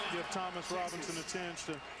 Give Thomas Robinson a chance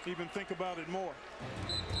to even think about it more.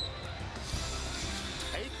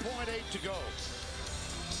 8.8 to go.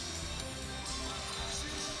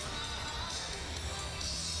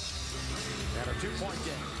 And a 2-point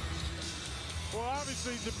game. Well,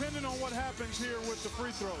 obviously, depending on what happens here with the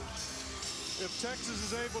free throws, if Texas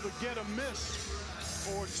is able to get a miss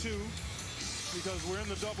or 2, because we're in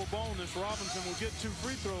the double bonus, Robinson will get 2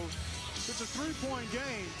 free throws. If it's a 3-point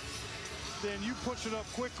game, then you push it up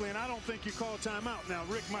quickly, and I don't think you call a timeout. Now,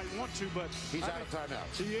 Rick might want to, but he's out of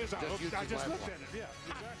timeouts. He is out. I just looked at it. Yeah,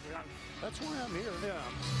 exactly. That's why I'm here.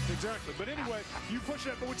 Yeah, exactly. But anyway, you push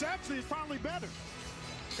it, which actually is probably better.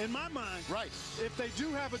 in my mind, right, if they do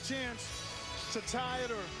have a chance to tie it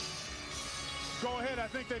or go ahead, I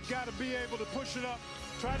think they've got to be able to push it up,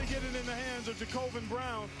 try to get it in the hands of Jayhawks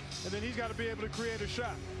Brown, and then he's got to be able to create a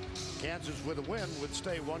shot. Kansas with a win would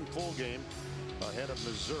stay one full game ahead of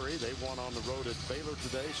Missouri. They won on the road at Baylor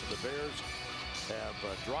today, so the Bears have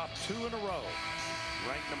dropped 2 in a row.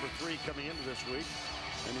 Ranked number 3 coming into this week.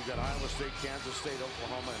 And you've got Iowa State, Kansas State,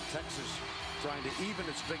 Oklahoma, and Texas trying to even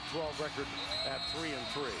its Big 12 record at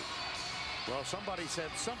 3-3. Well, somebody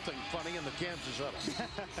said something funny in the Kansas huddle.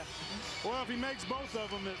 Well, if he makes both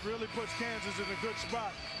of them, it really puts Kansas in a good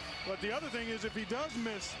spot. But the other thing is, if he does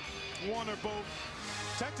miss one or both,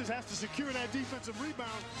 Texas has to secure that defensive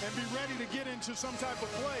rebound and be ready to get into some type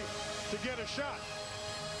of play to get a shot.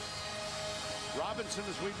 Robinson,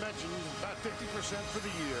 as we mentioned, about 50% for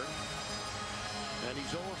the year. And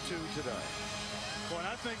he's 0-2 today. Boy, and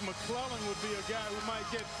I think McClellan would be a guy who might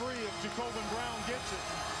get free if Jayhawks Brown gets it.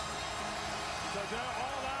 Because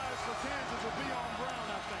all eyes for Kansas will be on Brown,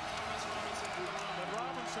 I think. But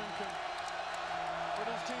Robinson can put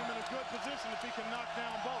his team in a good position if he can knock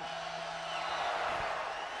down both.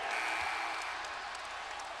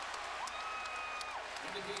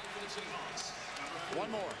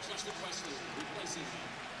 One more.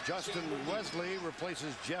 Justin Wesley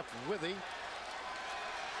replaces Jeff Withey.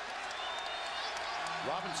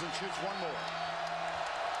 Robinson shoots one more.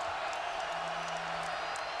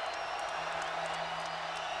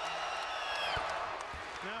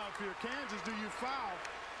 Now, if you're Kansas, do you foul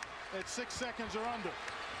at 6 seconds or under?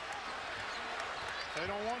 They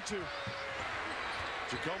don't want to.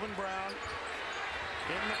 Jayhawks Brown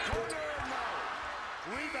in the corner.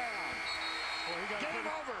 No. Rebound. Well, Game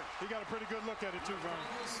over. He got a pretty good look at it, too, Vern.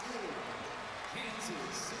 Kansas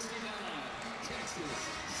 69, Texas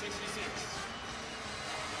 66.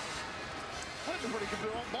 That was a pretty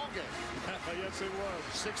good ball game. Yes, it was.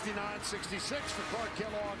 69-66 for Clark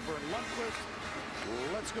Kellogg, Vern Lundquist.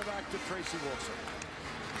 Let's go back to Tracy Wilson.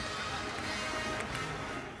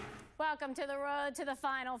 Welcome to the road to the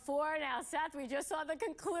Final Four. Now, Seth, we just saw the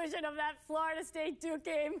conclusion of that Florida State-Duke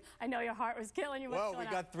game. I know your heart was killing you. Well, we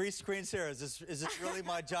got 3 screens here. Is this really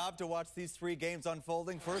my job to watch these 3 games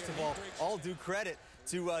unfolding? First of all due credit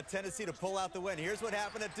to Tennessee to pull out the win. Here's what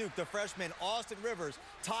happened at Duke. The freshman, Austin Rivers,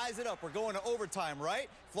 ties it up. We're going to overtime, right?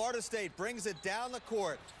 Florida State brings it down the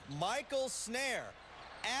court. Michael Snare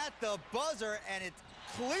at the buzzer, and it's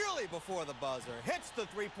clearly before the buzzer. Hits the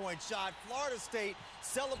 3-point shot. Florida State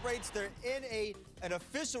celebrates. They're in an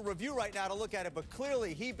official review right now to look at it, but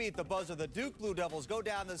clearly he beat the buzzer. The Duke Blue Devils go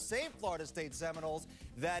down the same Florida State Seminoles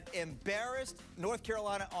that embarrassed North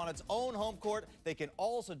Carolina on its own home court. They can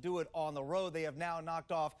also do it on the road. They have now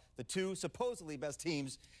knocked off the 2 supposedly best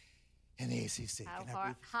teams in the ACC.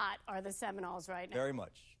 How hot are the Seminoles right now? Very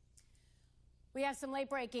much. We have some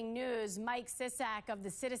late-breaking news. Mike Sisak of the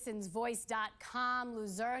citizensvoice.com,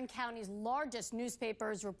 Luzerne County's largest newspaper,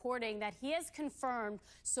 is reporting that he has confirmed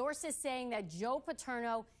sources saying that Joe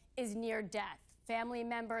Paterno is near death. Family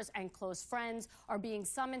members and close friends are being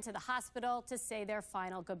summoned to the hospital to say their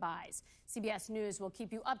final goodbyes. CBS News will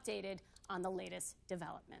keep you updated on the latest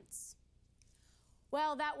developments.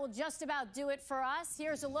 Well, that will just about do it for us.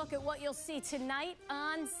 Here's a look at what you'll see tonight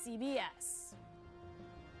on CBS.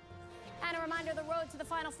 And a reminder, the road to the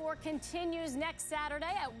Final Four continues next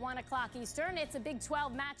Saturday at 1 o'clock Eastern. It's a Big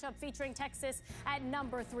 12 matchup featuring Texas at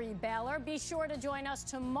number 3 Baylor. Be sure to join us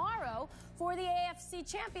tomorrow for the AFC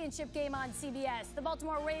Championship game on CBS. The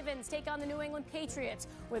Baltimore Ravens take on the New England Patriots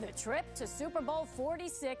with a trip to Super Bowl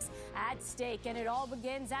 46 at stake. And it all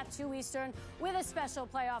begins at 2 Eastern with a special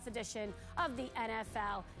playoff edition of the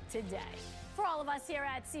NFL Today. For all of us here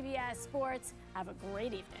at CBS Sports, have a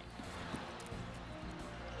great evening.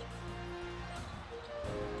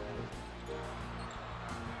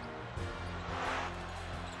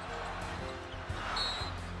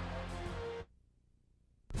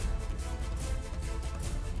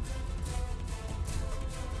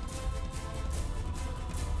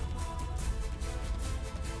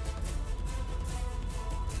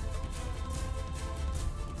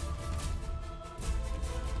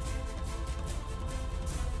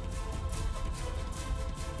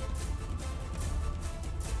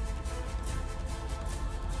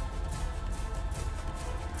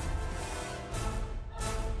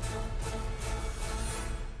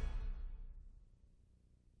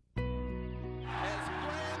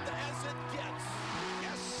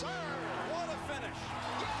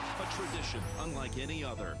 Tradition unlike any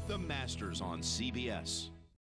other. The Masters on CBS.